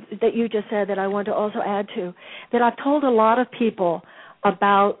that you just said that I want to also add to, that I've told a lot of people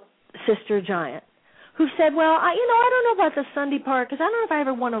about Sister Giant, who said, well, I don't know about the Sunday part because I don't know if I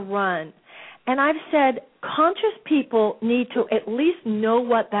ever want to run. And I've said conscious people need to at least know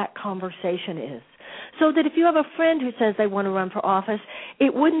what that conversation is. So that if you have a friend who says they want to run for office,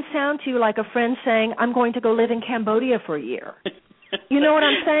 it wouldn't sound to you like a friend saying, I'm going to go live in Cambodia for a year. You know what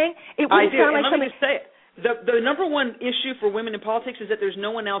I'm saying? It wouldn't sound like something. Let me just say it. The number one issue for women in politics is that there's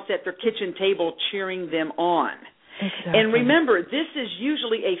no one else at their kitchen table cheering them on. Exactly. And remember, this is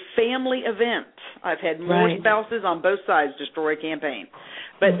usually a family event. I've had more spouses on both sides destroy a campaign.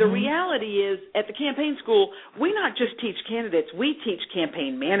 But the reality is, at the campaign school, we not just teach candidates, we teach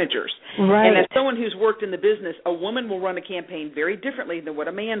campaign managers. Right. And as someone who's worked in the business, a woman will run a campaign very differently than what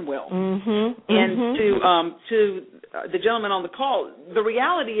a man will. And to the gentleman on the call, the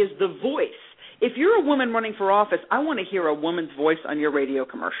reality is the voice. If you're a woman running for office, I want to hear a woman's voice on your radio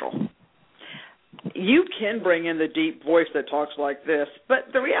commercial. You can bring in the deep voice that talks like this, but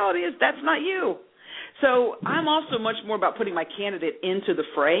the reality is that's not you. So I'm also much more about putting my candidate into the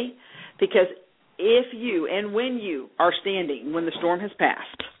fray, because if you and when you are standing when the storm has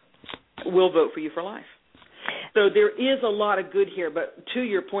passed, we'll vote for you for life. So there is a lot of good here, but to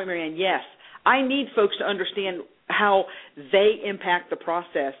your point, Marianne, yes, I need folks to understand how they impact the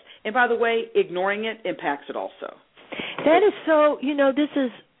process. And by the way, ignoring it impacts it also. That is so, this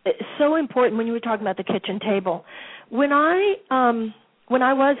is so important when you were talking about the kitchen table. When I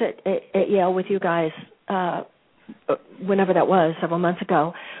was at Yale with you guys, whenever that was, several months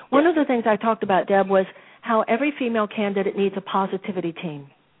ago, one of the things I talked about, Deb, was how every female candidate needs a positivity team.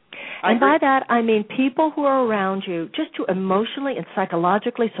 And by that, I mean people who are around you just to emotionally and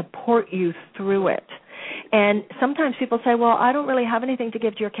psychologically support you through it. And sometimes people say, well, I don't really have anything to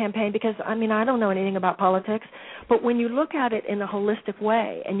give to your campaign because, I don't know anything about politics. But when you look at it in a holistic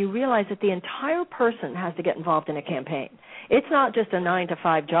way and you realize that the entire person has to get involved in a campaign, it's not just a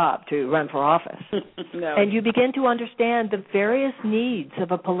 9-to-5 job to run for office. No. And you begin to understand the various needs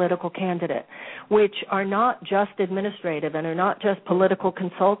of a political candidate, which are not just administrative and are not just political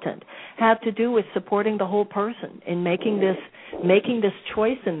consultant, have to do with supporting the whole person in making this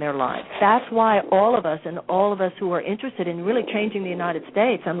choice in their life. That's why all of us who are interested in really changing the United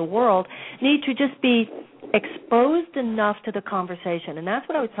States and the world need to just be exposed enough to the conversation, and that's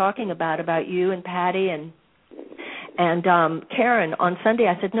what I was talking about you and Patty and Karen on Sunday.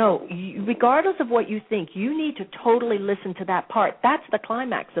 I said, no, regardless of what you think, you need to totally listen to that part. That's the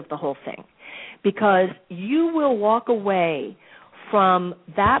climax of the whole thing, because you will walk away from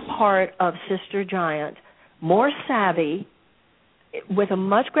that part of Sister Giant more savvy, with a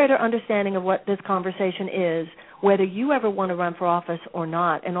much greater understanding of what this conversation is, whether you ever want to run for office or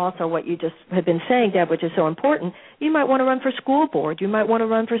not, and also what you just have been saying, Deb, which is so important. You might want to run for school board. You might want to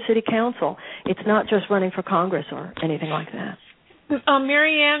run for city council. It's not just running for Congress or anything like that.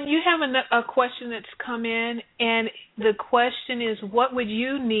 Marianne, you have a question that's come in, and the question is, what would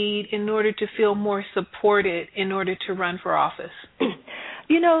you need in order to feel more supported in order to run for office?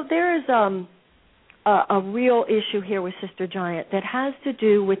 There is a real issue here with Sister Giant that has to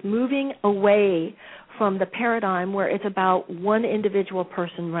do with moving away from the paradigm where it's about one individual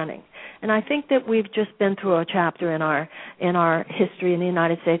person running. And I think that we've just been through a chapter in our history in the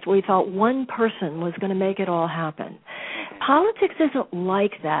United States where we thought one person was going to make it all happen. Politics isn't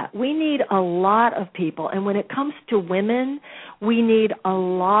like that. We need a lot of people, and when it comes to women, we need a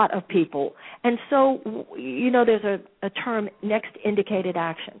lot of people. And so, there's a term, next indicated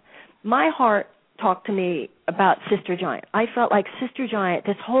action. My heart talked to me about Sister Giant. I felt like Sister Giant,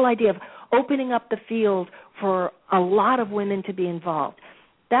 this whole idea of opening up the field for a lot of women to be involved,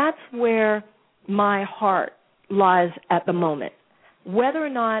 that's where my heart lies at the moment. Whether or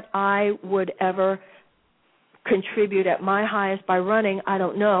not I would ever contribute at my highest by running, I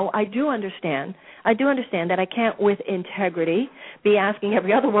don't know. I do understand that I can't with integrity be asking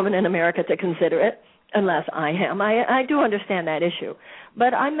every other woman in America to consider it unless I am. I do understand that issue.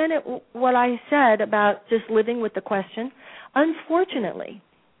 But I meant it what I said about just living with the question. Unfortunately,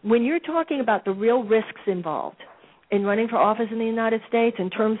 when you're talking about the real risks involved in running for office in the United States in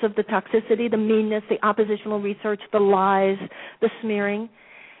terms of the toxicity, the meanness, the oppositional research, the lies, the smearing,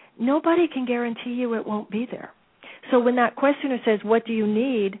 nobody can guarantee you it won't be there. So when that questioner says, what do you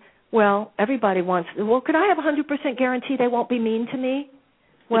need? Well, everybody wants, could I have a 100% guarantee they won't be mean to me?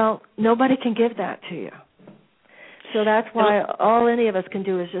 Well, nobody can give that to you. So that's why all any of us can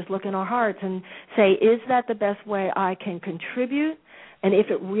do is just look in our hearts and say, is that the best way I can contribute? And if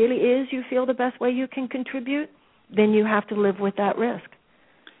it really is, you feel the best way you can contribute, then you have to live with that risk.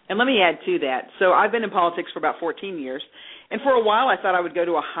 And let me add to that. So I've been in politics for about 14 years, and for a while I thought I would go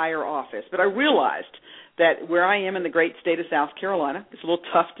to a higher office, but I realized that where I am in the great state of South Carolina, it's a little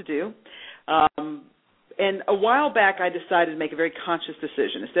tough to do. And a while back I decided to make a very conscious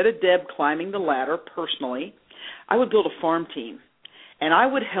decision. Instead of Deb climbing the ladder personally, I would build a farm team, and I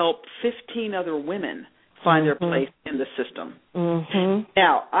would help 15 other women find their place in the system. Mm-hmm.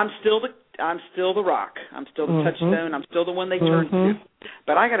 Now, I'm still the rock. I'm still the touchstone. I'm still the one they turn to.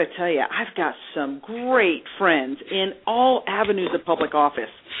 But I got to tell you, I've got some great friends in all avenues of public office,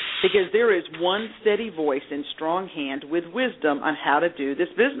 because there is one steady voice and strong hand with wisdom on how to do this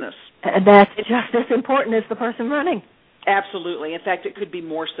business. And that's just as important as the person running. Absolutely. In fact, it could be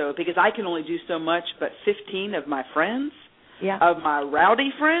more so, because I can only do so much, but 15 of my friends, of my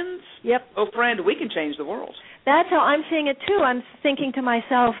rowdy friends, oh, friend, we can change the world. That's how I'm seeing it, too. I'm thinking to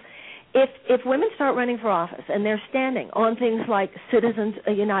myself, if women start running for office and they're standing on things like Citizens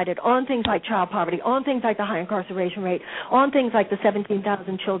United, on things like child poverty, on things like the high incarceration rate, on things like the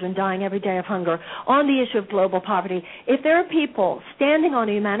 17,000 children dying every day of hunger, on the issue of global poverty, if there are people standing on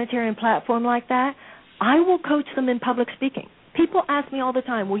a humanitarian platform like that, I will coach them in public speaking. People ask me all the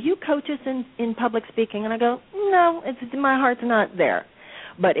time, will you coach us in public speaking? And I go, no, my heart's not there.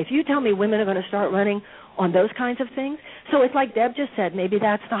 But if you tell me women are going to start running on those kinds of things, so it's like Deb just said, maybe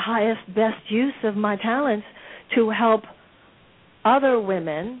that's the highest, best use of my talents, to help other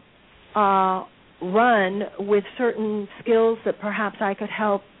women run with certain skills that perhaps I could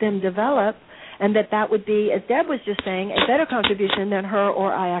help them develop, and that would be, as Deb was just saying, a better contribution than her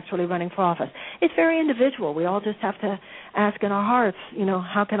or I actually running for office. It's very individual. We all just have to ask in our hearts,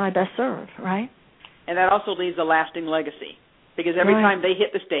 how can I best serve, right? And that also leaves a lasting legacy, because every time they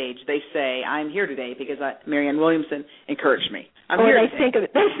hit the stage, they say, I'm here today because Marianne Williamson encouraged me. They think it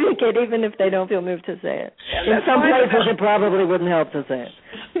even if they don't feel moved to say it. In some places it probably wouldn't help to say it.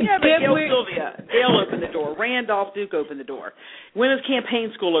 Yeah, but Gail opened the door. Randolph Duke opened the door. Women's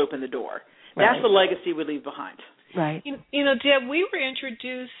Campaign School opened the door. That's the legacy we leave behind. Right. Deb, we were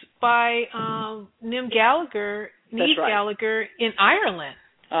introduced by Nim Gallagher in Ireland.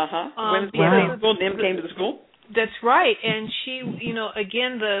 Women's Campaign School. Nim came to the school. That's right, and she,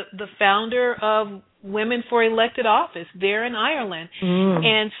 again, the founder of women for elected office there in Ireland.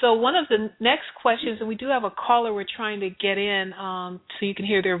 And so one of the next questions, and we do have a caller we're trying to get in so you can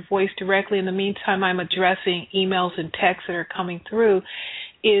hear their voice directly. In the meantime, I'm addressing emails and texts that are coming through,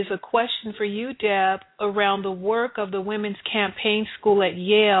 is a question for you, Deb, around the work of the Women's Campaign School at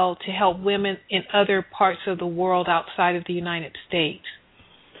Yale to help women in other parts of the world outside of the United States.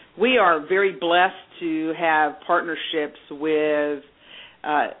 We are very blessed to have partnerships with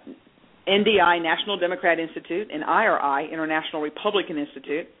NDI, National Democrat Institute, and IRI, International Republican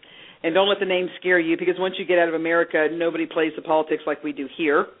Institute. And don't let the name scare you, because once you get out of America, nobody plays the politics like we do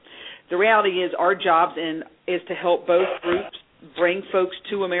here. The reality is our job is to help both groups bring folks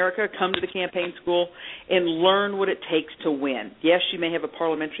to America, come to the campaign school, and learn what it takes to win. Yes, you may have a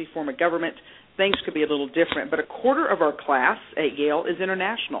parliamentary form of government. Things could be a little different, but a quarter of our class at Yale is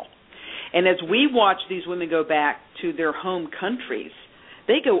international. And as we watch these women go back to their home countries,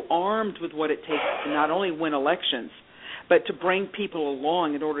 they go armed with what it takes to not only win elections, but to bring people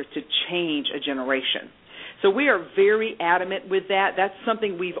along in order to change a generation. So we are very adamant with that. That's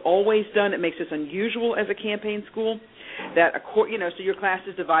something we've always done. It makes us unusual as a campaign school. That so your class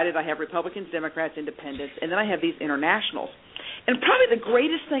is divided. I have Republicans, Democrats, Independents, and then I have these internationals. And probably the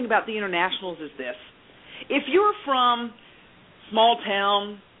greatest thing about the internationals is this. If you're from small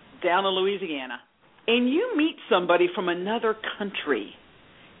town down in Louisiana and you meet somebody from another country,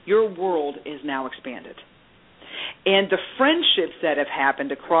 your world is now expanded. And the friendships that have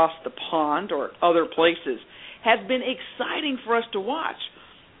happened across the pond or other places have been exciting for us to watch,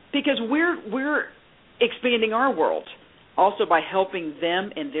 because we're expanding our world also by helping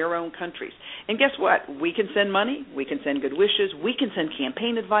them in their own countries. And guess what? We can send money, we can send good wishes, we can send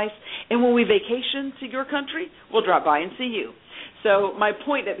campaign advice, and when we vacation to your country, we'll drop by and see you. So my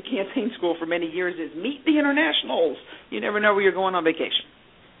point at the campaign school for many years is meet the internationals. You never know where you're going on vacation.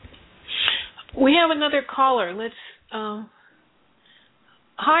 We have another caller. Let's.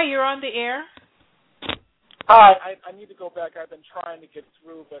 Hi, you're on the air. Hi, I need to go back. I've been trying to get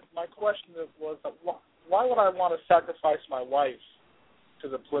through, but my question was, why would I want to sacrifice my wife to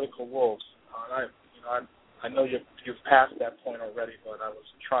the political wolves? I know you've passed that point already, but I was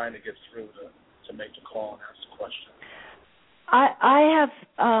trying to get through to make the call and ask the question. I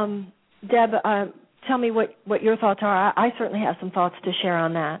have, Deb, tell me what your thoughts are. I certainly have some thoughts to share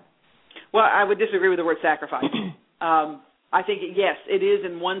on that. Well, I would disagree with the word sacrifice. I think, yes, it is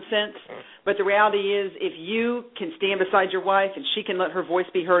in one sense, but the reality is if you can stand beside your wife and she can let her voice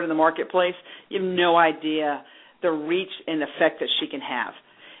be heard in the marketplace, you have no idea the reach and effect that she can have.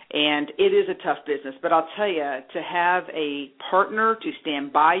 And it is a tough business, but I'll tell you, to have a partner to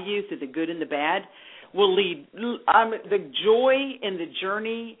stand by you through the good and the bad will lead the joy in the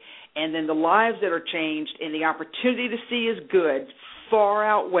journey, and then the lives that are changed and the opportunity to see is good far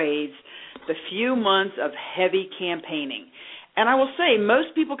outweighs the few months of heavy campaigning. And I will say,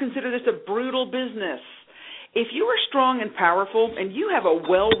 most people consider this a brutal business. If you are strong and powerful and you have a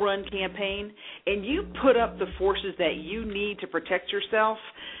well-run campaign and you put up the forces that you need to protect yourself,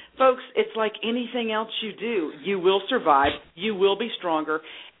 folks, it's like anything else you do. You will survive. You will be stronger.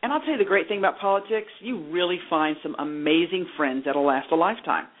 And I'll tell you the great thing about politics, you really find some amazing friends that will last a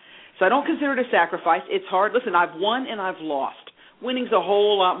lifetime. So I don't consider it a sacrifice. It's hard. Listen, I've won and I've lost. Winning's a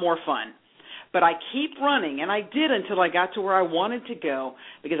whole lot more fun. But I keep running, and I did until I got to where I wanted to go,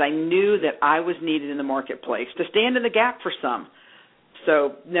 because I knew that I was needed in the marketplace to stand in the gap for some.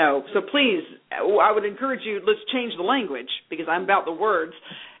 So, no. So please, I would encourage you, let's change the language, because I'm about the words,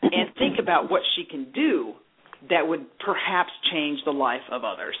 and think about what she can do that would perhaps change the life of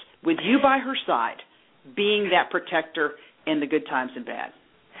others, with you by her side, being that protector in the good times and bad.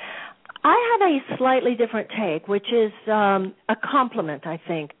 I have a slightly different take, which is a compliment, I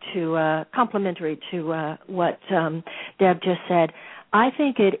think, complementary to what Deb just said. I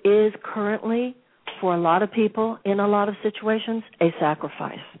think it is currently, for a lot of people in a lot of situations, a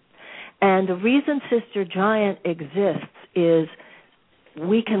sacrifice. And the reason Sister Giant exists is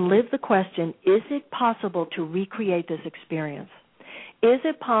we can live the question, is it possible to recreate this experience? Is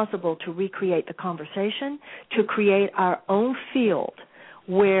it possible to recreate the conversation, to create our own field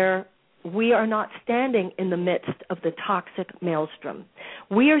where we are not standing in the midst of the toxic maelstrom.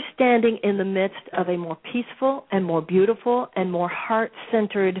 We are standing in the midst of a more peaceful and more beautiful and more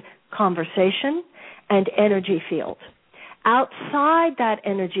heart-centered conversation and energy field. Outside that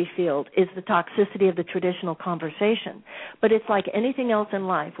energy field is the toxicity of the traditional conversation. But it's like anything else in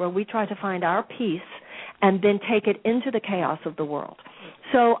life where we try to find our peace and then take it into the chaos of the world.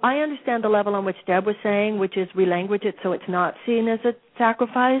 So I understand the level on which Deb was saying, which is relanguage it so it's not seen as a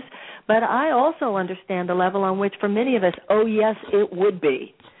sacrifice. But I also understand the level on which, for many of us, oh, yes, it would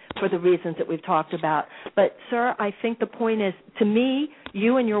be. for the reasons that we've talked about. But, sir, I think the point is, to me,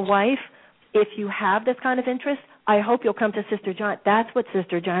 you and your wife, if you have this kind of interest, I hope you'll come to Sister Giant. That's what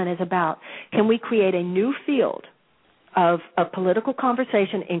Sister Giant is about. Can we create a new field of political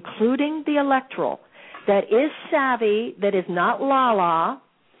conversation, including the electoral, that is savvy, that is not la-la,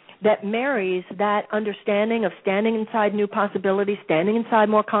 that marries that understanding of standing inside new possibilities, standing inside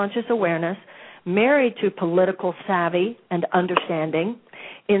more conscious awareness, married to political savvy and understanding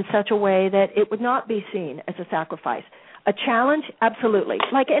in such a way that it would not be seen as a sacrifice. A challenge, absolutely.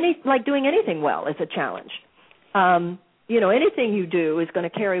 Like doing anything well is a challenge. Anything you do is going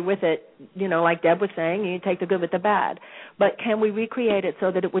to carry with it, like Deb was saying, you take the good with the bad. But can we recreate it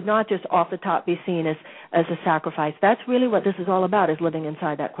so that it would not just off the top be seen as a sacrifice? That's really what this is all about, is living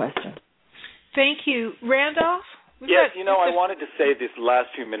inside that question. Thank you. Randolph? Yes, I wanted to say these last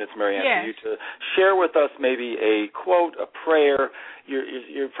few minutes, Marianne, for you to share with us maybe a quote, a prayer.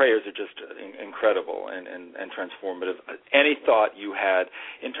 Your prayers are just incredible and transformative. Any thought you had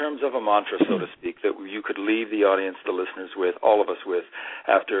in terms of a mantra, so to speak, that you could leave the audience, the listeners with, all of us with,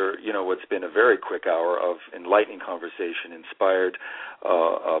 after, what's been a very quick hour of enlightening conversation, inspired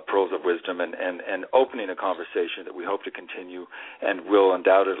pearls of wisdom, and opening a conversation that we hope to continue and will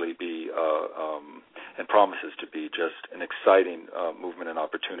undoubtedly be and promises to be just an exciting movement and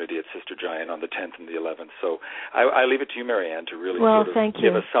opportunity at Sister Giant on the 10th and the 11th. So I leave it to you, Marianne, to really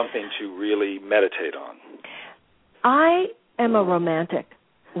give us something to really meditate on. I am a romantic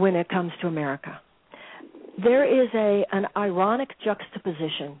when it comes to America. There is an ironic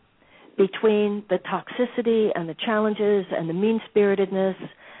juxtaposition between the toxicity and the challenges and the mean-spiritedness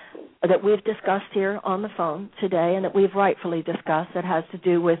that we've discussed here on the phone today and that we've rightfully discussed that has to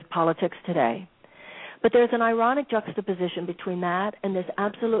do with politics today. But there's an ironic juxtaposition between that and this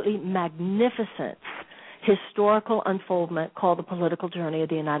absolutely magnificent historical unfoldment called the political journey of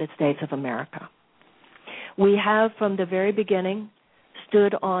the United States of America. We have, from the very beginning,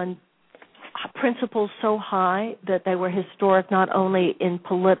 stood on principles so high that they were historic not only in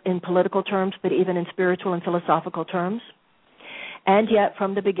political terms but even in spiritual and philosophical terms. And yet,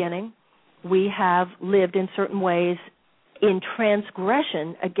 from the beginning, we have lived in certain ways in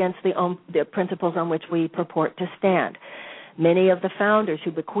transgression against the principles on which we purport to stand. Many of the founders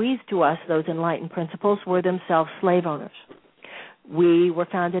who bequeathed to us those enlightened principles were themselves slave owners. We were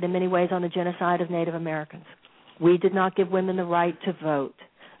founded in many ways on the genocide of Native Americans. We did not give women the right to vote.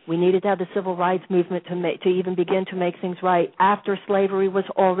 We needed to have the civil rights movement to even begin to make things right after slavery was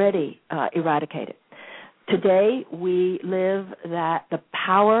already eradicated. Today, we live the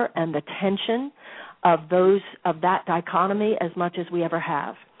power and the tension of that dichotomy as much as we ever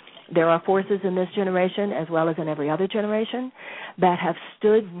have. There are forces in this generation, as well as in every other generation, that have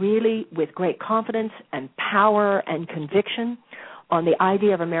stood really with great confidence and power and conviction on the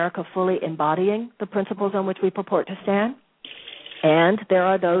idea of America fully embodying the principles on which we purport to stand. And there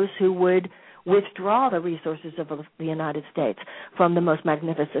are those who would withdraw the resources of the United States from the most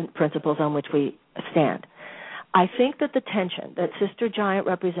magnificent principles on which we stand. I think that the tension that Sister Giant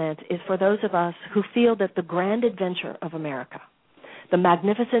represents is for those of us who feel that the grand adventure of America, the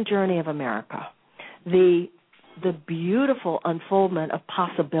magnificent journey of America, the beautiful unfoldment of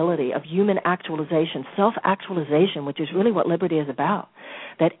possibility, of human actualization, self-actualization, which is really what liberty is about,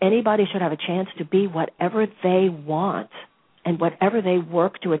 that anybody should have a chance to be whatever they want and whatever they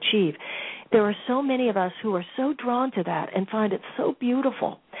work to achieve. There are so many of us who are so drawn to that and find it so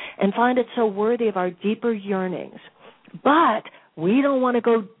beautiful and find it so worthy of our deeper yearnings. But we don't want to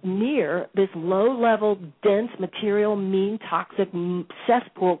go near this low-level, dense, material, mean, toxic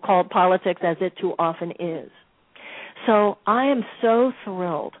cesspool called politics, as it too often is. So I am so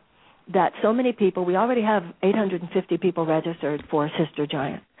thrilled that so many people, we already have 850 people registered for Sister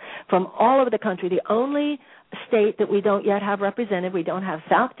Giant from all over the country. The only state that we don't yet have represented, we don't have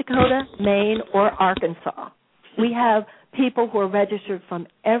South Dakota, Maine, or Arkansas. We have people who are registered from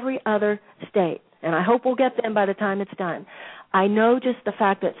every other state, and I hope we'll get them by the time it's done. I know just the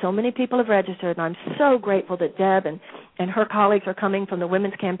fact that so many people have registered, and I'm so grateful that Deb and her colleagues are coming from the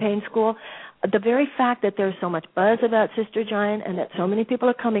Women's Campaign School. The very fact that there's so much buzz about Sister Giant and that so many people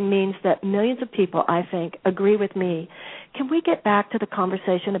are coming means that millions of people, I think, agree with me. Can we get back to the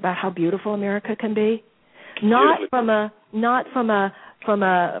conversation about how beautiful America can be? Not from a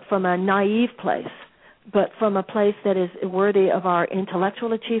naive place, but from a place that is worthy of our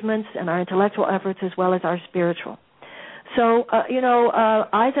intellectual achievements and our intellectual efforts as well as our spiritual. So,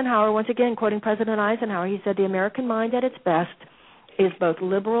 Eisenhower, once again, quoting President Eisenhower, he said, the American mind at its best is both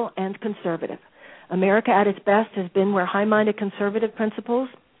liberal and conservative. America at its best has been where high-minded conservative principles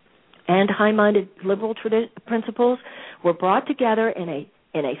and high-minded liberal principles were brought together in a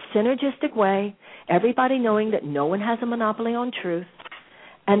in a synergistic way, everybody knowing that no one has a monopoly on truth,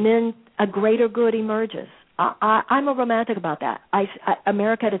 and then a greater good emerges. I'm a romantic about that.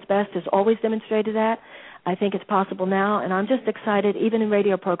 America at its best has always demonstrated that. I think it's possible now, and I'm just excited, even in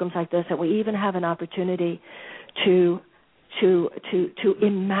radio programs like this, that we even have an opportunity to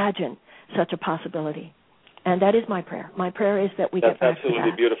imagine such a possibility. And that is my prayer. My prayer is that we get back to that. That's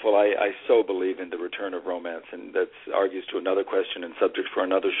absolutely beautiful. I so believe in the return of romance, and that argues to another question and subject for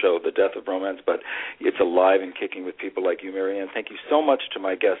another show, the death of romance, but it's alive and kicking with people like you, Marianne. Thank you so much to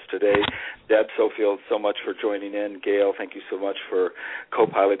my guests today. Deb Sofield, so much for joining in. Gail, thank you so much for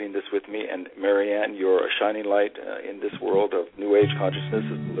co-piloting this with me. And Marianne, you're a shining light in this world of New Age consciousness,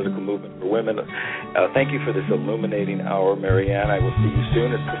 a political movement for women. Thank you for this illuminating hour, Marianne. I will see you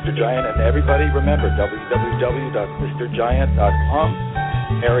soon at Mr. Giant. And everybody, remember, www.mrgiant.com,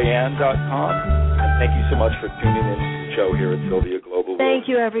 Marianne.com, and thank you so much for tuning in to the show here at Sylvia Global. Thank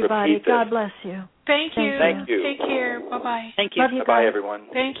you, everybody. God bless you. Thank you. Thank you. Take care. Bye-bye. Thank you. Bye-bye, everyone.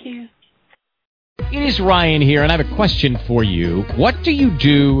 Thank you. It is Ryan here, and I have a question for you. What do you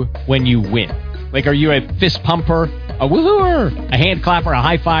do when you win? Like, are you a fist pumper, a woohooer, a hand clapper, a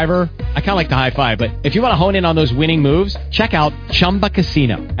high fiver? I kind of like the high five, but if you want to hone in on those winning moves, check out Chumba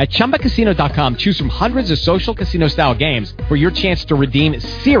Casino. At ChumbaCasino.com, choose from hundreds of social casino-style games for your chance to redeem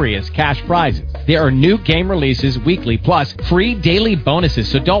serious cash prizes. There are new game releases weekly, plus free daily bonuses,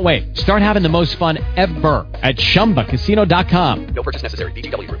 so don't wait. Start having the most fun ever at ChumbaCasino.com. No purchase necessary.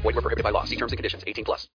 VGW Group. Void where prohibited by law. See terms and conditions. 18+.